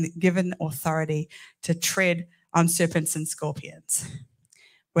we've been given authority to tread on serpents and scorpions.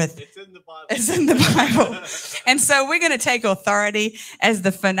 It's in the Bible. It's in the Bible. And so we're going to take authority as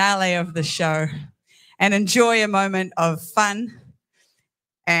the finale of the show and enjoy a moment of fun.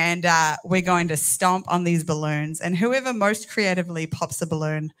 And we're going to stomp on these balloons. And whoever most creatively pops a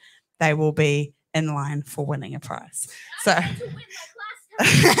balloon, they will be in line for winning a prize. So,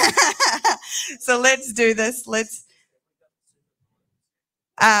 so let's do this.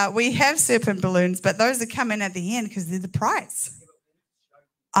 We have serpent balloons, but those are coming at the end because they're the prize.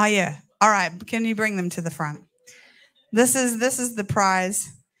 Oh, yeah. All right. Can you bring them to the front? This is the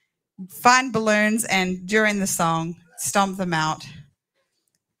prize. Find balloons and during the song, stomp them out.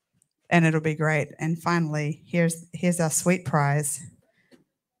 And it'll be great. And finally, here's our sweet prize.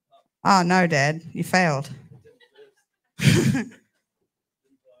 Oh, no, Dad, you failed.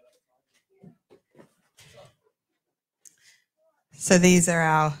 So these are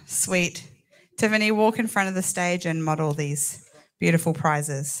our sweet. Tiffany, walk in front of the stage and model these beautiful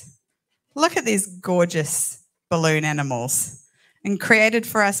prizes. Look at these gorgeous balloon animals. And created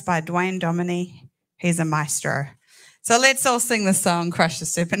for us by Dwayne Domini. He's a maestro. So let's all sing the song, Crush the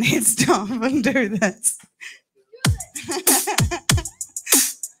Serpent Head Stomp, and do this.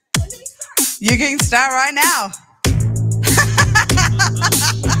 You can start right now.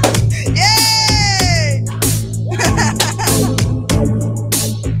 Yay!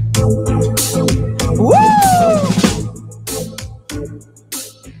 Woo!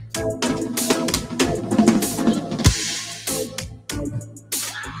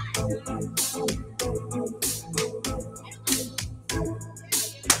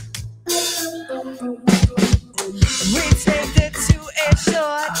 We take it to a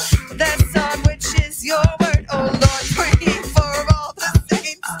short, that song which is your word, oh Lord, praying for all the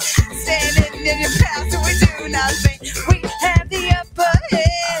saints, standing in your path so we do nothing. We have the upper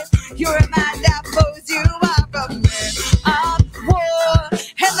hand, you remind our foes you are a man of war,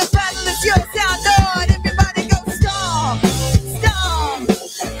 and the battle is yours now, Lord. Everybody go stomp, stomp,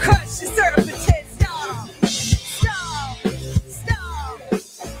 crush the serpent's head, stomp, stomp, stomp,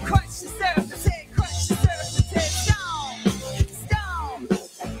 crush the serpent's head, crush the serpent's head, stomp, stomp,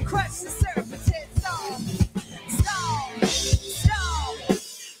 crush the serpent's head, stomp, stomp, stomp,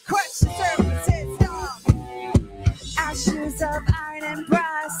 crush the serpent's head, stomp. Our shoes of iron and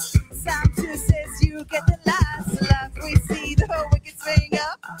brass, Psalm 2 says you get the last laugh. We see the wicked swing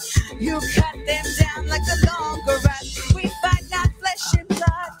up, you cut them down like the longer grass. We fight not flesh and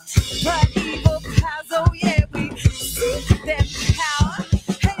blood, but evil powers, oh yeah, we see them power.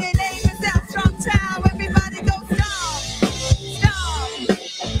 And your name is our strong tower. Everybody go stomp, stomp,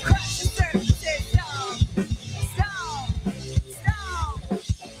 crush the serpent's head, stomp, stomp, stomp,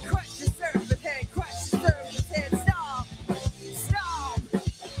 crush the serpent's head, crush the serpent's head, stomp, stomp,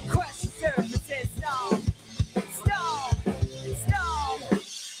 crush the serpent's head, stomp, stomp, stomp,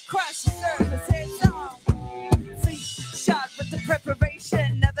 crush the serpent's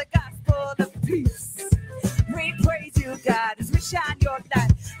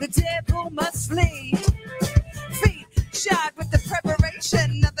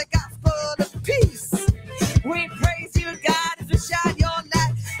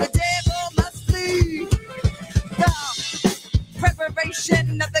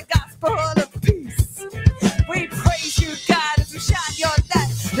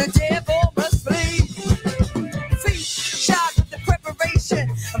the devil must flee. Feet shod with the preparation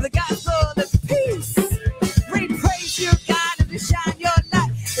of the gospel of peace. We praise you, God, and to shine your light.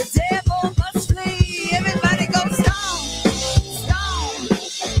 The devil must flee. Everybody go stomp, stomp,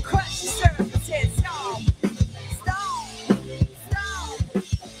 crush the serpent's head, stomp, stomp, stomp,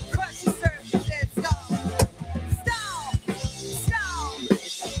 crush the serpent's head, stomp, stomp, stomp,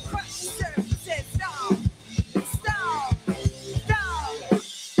 crush the serpent's head, stomp, stomp,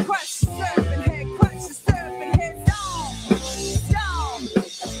 stomp, crush the serpent head, crush the serpent head, stomp, stomp,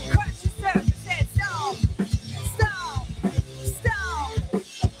 crush the serpent's head, stomp, stomp, stomp,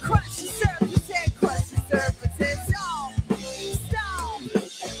 crush the serpent's head, crush the serpent's head, stomp, stomp,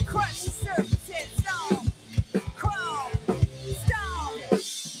 crush the serpent's head, stomp, crawl, stomp,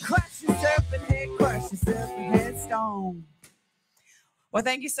 crush the serpent head, crush the serpent head, stomp. Well,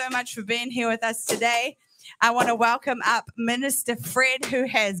 thank you so much for being here with us today. I want to welcome up Minister Fred, who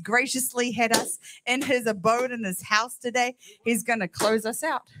has graciously had us in his abode in his house today. He's going to close us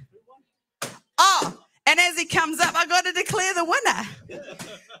out. Oh, and as he comes up, I got to declare the winner.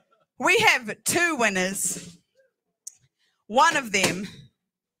 We have two winners. One of them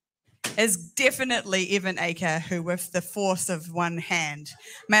is definitely Evan Aker, who with the force of one hand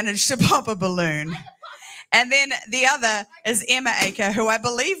managed to pop a balloon. And then the other is Emma Aker, who I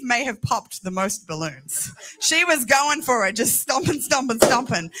believe may have popped the most balloons. She was going for it, just stomping, stomping,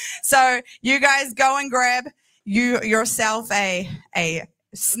 stomping. So you guys go and grab yourself a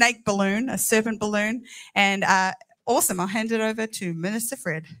snake balloon, a serpent balloon. And awesome, I'll hand it over to Minister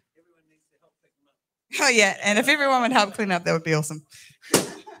Fred. Oh, yeah, and if everyone would help clean up, that would be awesome.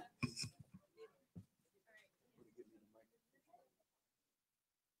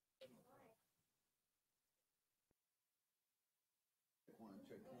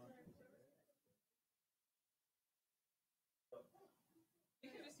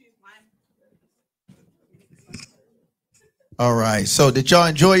 All right. So did y'all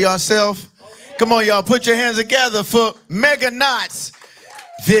enjoy yourself? Come on, y'all. Put your hands together for Meganauts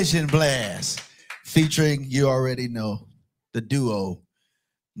Vision Blast, featuring, you already know, the duo,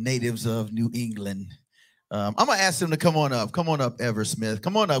 natives of New England. I'm gonna ask them to come on up. Come on up, Eversmith.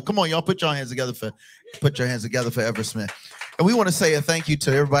 Come on up. Come on, y'all. Put your hands together for Eversmith. And we want to say a thank you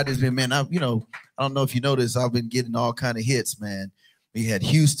to everybody who's been, man. I don't know if you noticed, I've been getting all kind of hits, man. We had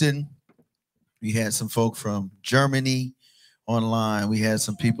Houston. We had some folk from Germany online. We had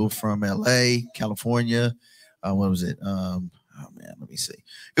some people from LA, California. What was it? Oh man, let me see.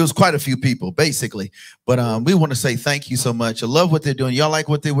 It was quite a few people, basically. But we want to say thank you so much. I love what they're doing. Y'all like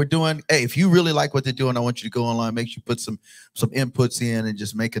what they were doing? Hey, if you really like what they're doing, I want you to go online, make sure you put some inputs in and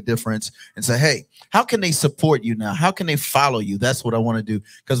just make a difference and say, hey, how can they support you now? How can they follow you? That's what I want to do.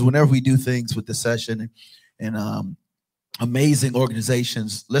 Because whenever we do things with the session and amazing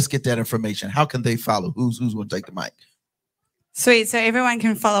organizations, let's get that information. How can they follow? Who's going to take the mic? Sweet. So everyone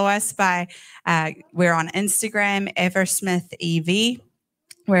can follow us by, we're on Instagram, Eversmith EV.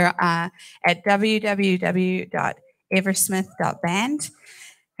 We're at www.eversmith.band.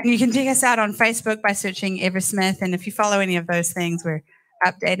 And you can check us out on Facebook by searching Eversmith. And if you follow any of those things, we're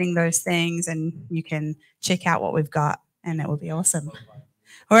updating those things and you can check out what we've got and it will be awesome.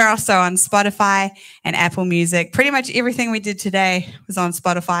 We're also on Spotify and Apple Music. Pretty much everything we did today was on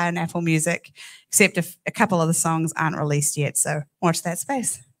Spotify and Apple Music, except if a couple of the songs aren't released yet. So watch that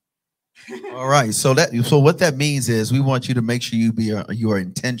space. All right. So what that means is we want you to make sure you are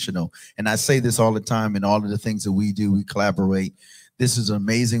intentional. And I say this all the time in all of the things that we do. We collaborate. This is an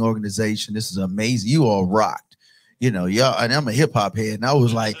amazing organization. This is amazing. You all rocked. You know, y'all, and I'm a hip hop head. And I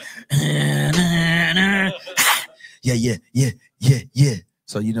was like, yeah.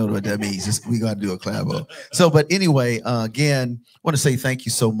 So you know what that means. We got to do a collabo. So, but anyway, again, I want to say thank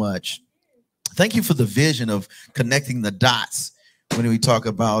you so much. Thank you for the vision of connecting the dots when we talk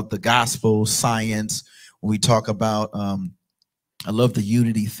about the gospel, science, when we talk about, I love the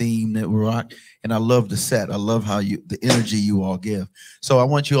unity theme that we're on, and I love the set. I love how the energy you all give. So I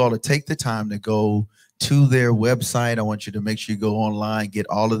want you all to take the time to go to their website. I want you to make sure you go online, get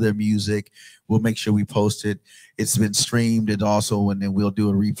all of their music. We'll make sure we post it. It's been streamed, and also, and then we'll do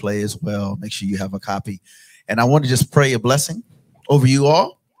a replay as well. Make sure you have a copy. And I want to just pray a blessing over you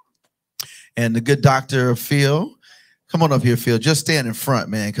all. And the good Dr. Phil, come on up here, Phil. Just stand in front,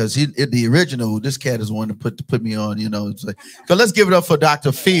 man, because the original, this cat is one to put me on, you know. It's like, so let's give it up for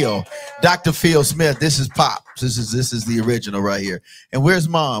Dr. Phil. Dr. Phil Smith. This is Pops. This is the original right here. And where's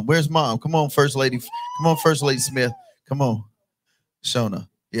Mom? Where's Mom? Come on, First Lady. Come on, First Lady Smith. Come on, Shona.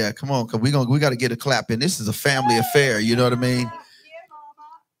 Yeah, come on, cause we got to get a clap in. This is a family affair. You know what I mean?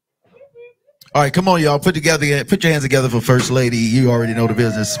 All right, come on, y'all. Put your hands together for First Lady. You already know the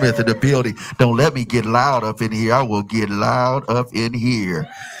business. Smith in the building. Don't let me get loud up in here. I will get loud up in here.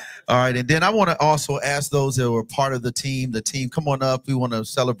 All right, and then I want to also ask those that were part of the team. Come on up. We want to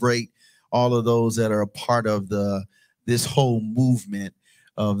celebrate all of those that are a part of this whole movement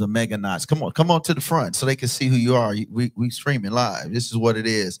of the Meganauts. Come on to the front so they can see who you are. We streaming live. This is what it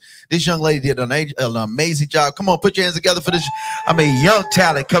is. This young lady did an amazing job. Come on, put your hands together for this. Young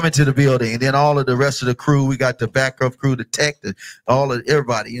talent coming to the building, and then all of the rest of the crew. We got the backup crew, the tech,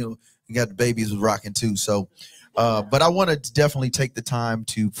 everybody. You know, we got the babies rocking too. So, but I want to definitely take the time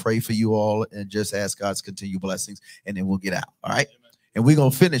to pray for you all and just ask God's continued blessings, and then we'll get out. All right. And we're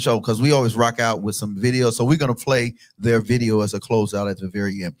going to finish because we always rock out with some video. So we're going to play their video as a closeout at the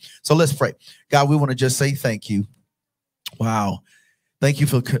very end. So let's pray. God, we want to just say thank you. Wow. Thank you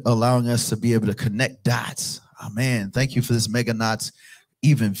for allowing us to be able to connect dots. Amen. Thank you for this Meganauts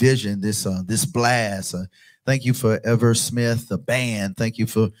even vision, this blast. Thank you for Eversmith, the band. Thank you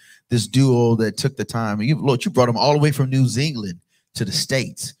for this duo that took the time. Lord, you brought them all the way from New Zealand to the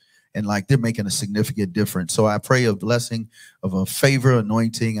States. And like they're making a significant difference. So I pray a blessing of a favor,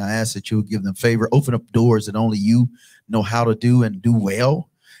 anointing. I ask that you would give them favor, open up doors that only you know how to do and do well.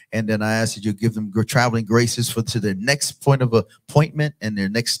 And then I ask that you give them traveling graces to their next point of appointment and their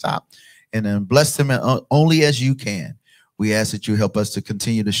next stop. And then bless them only as you can. We ask that you help us to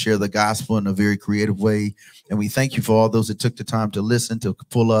continue to share the gospel in a very creative way. And we thank you for all those that took the time to listen, to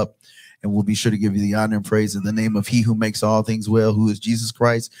pull up. And we'll be sure to give you the honor and praise in the name of he who makes all things well, who is Jesus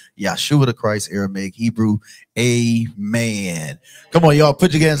Christ, Yahshua the Christ, Aramaic, Hebrew. Amen. Come on, y'all.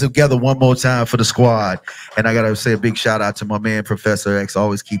 Put your hands together one more time for the squad. And I got to say a big shout out to my man, Professor X,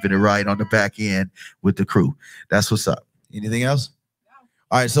 always keeping it right on the back end with the crew. That's what's up. Anything else?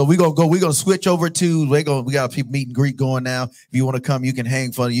 All right, so we're gonna switch over to we got a people meet and greet going now. If you want to come, you can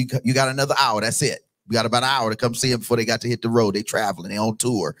hang for you got another hour. That's it. We got about an hour to come see them before they got to hit the road. They traveling, they on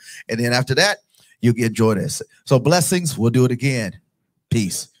tour. And then after that, you'll enjoy this. So blessings. We'll do it again.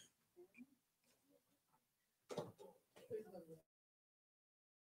 Peace.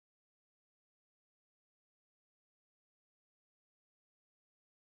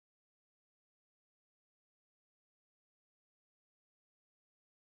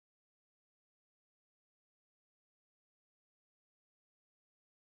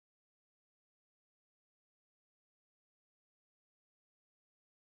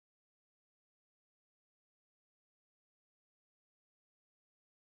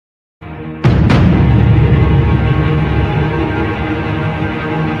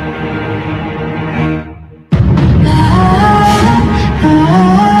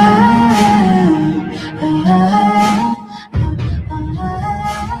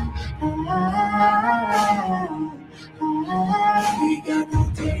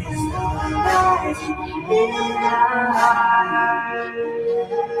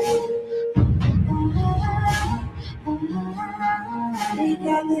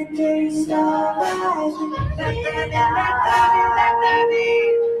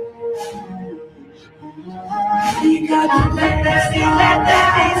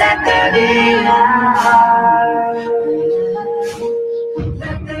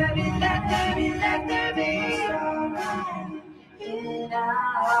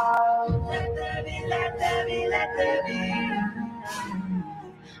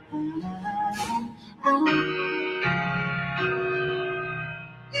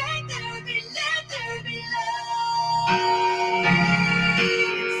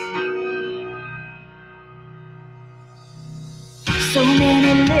 So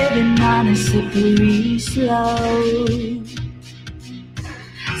many living on a slippery slope.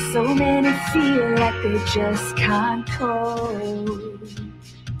 So many feel like they just can't cope.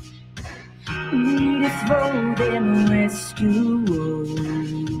 We need to throw them a rescue.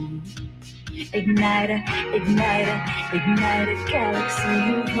 Igniter, igniter, ignite a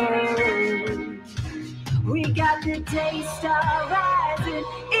galaxy of hope. We got the day star rising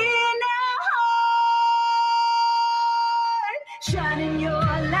in our heart, shining your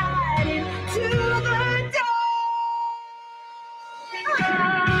light into the dark.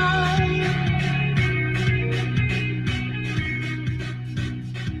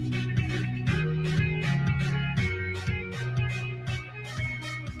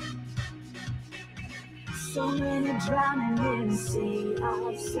 So many drowning in the sea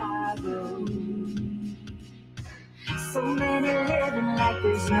of sorrow. So many living like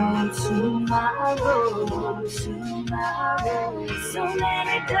there's no tomorrow. So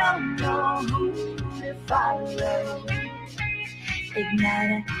many don't know who to follow.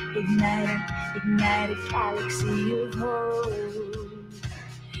 Ignite, ignite, ignite a galaxy of hope.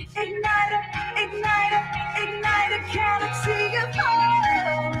 Igniter, igniter, ignite a galaxy of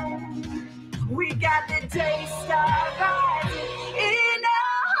hope. We got the day star rising in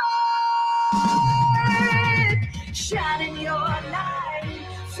our heart, shining your light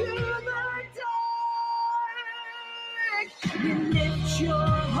to the dark. You lift your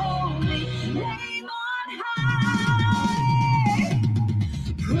holy name on high.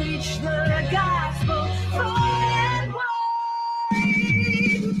 Preach the gospel far and wide.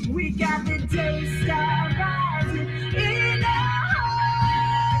 We got the day star rising in our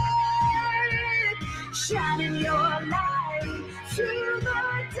heart, shining your light to the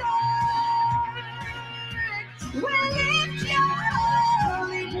dark. We'll lift your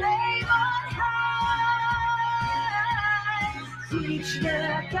holy name on high. Preach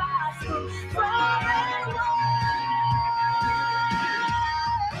the gospel far and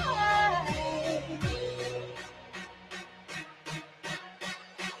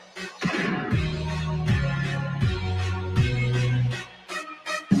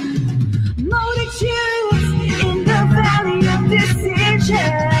multitudes in the valley of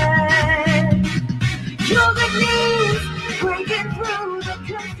decision. You're the news breaking through the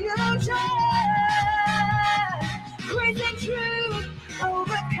confusion. Grace and truth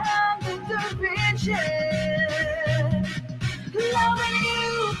overcome the division. Loving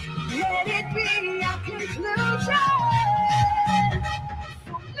you, let it be our conclusion. So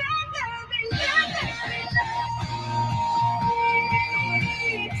let there be light.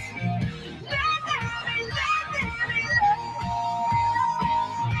 Let there be light.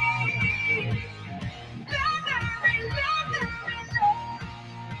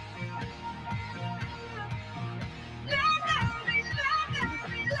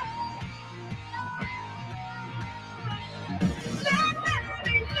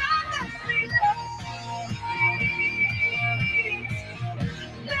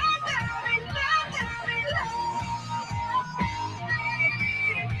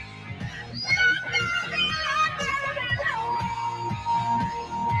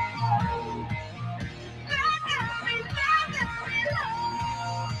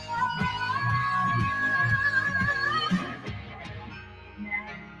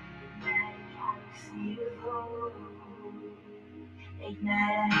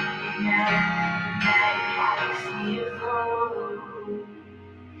 Ignite, ignite, ignite, galaxy of hope.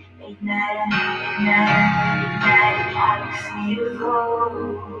 Ignite, ignite, ignite, galaxy of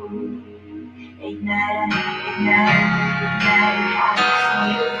hope. Ignite, ignite, ignite,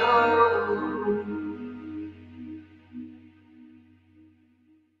 galaxy of hope.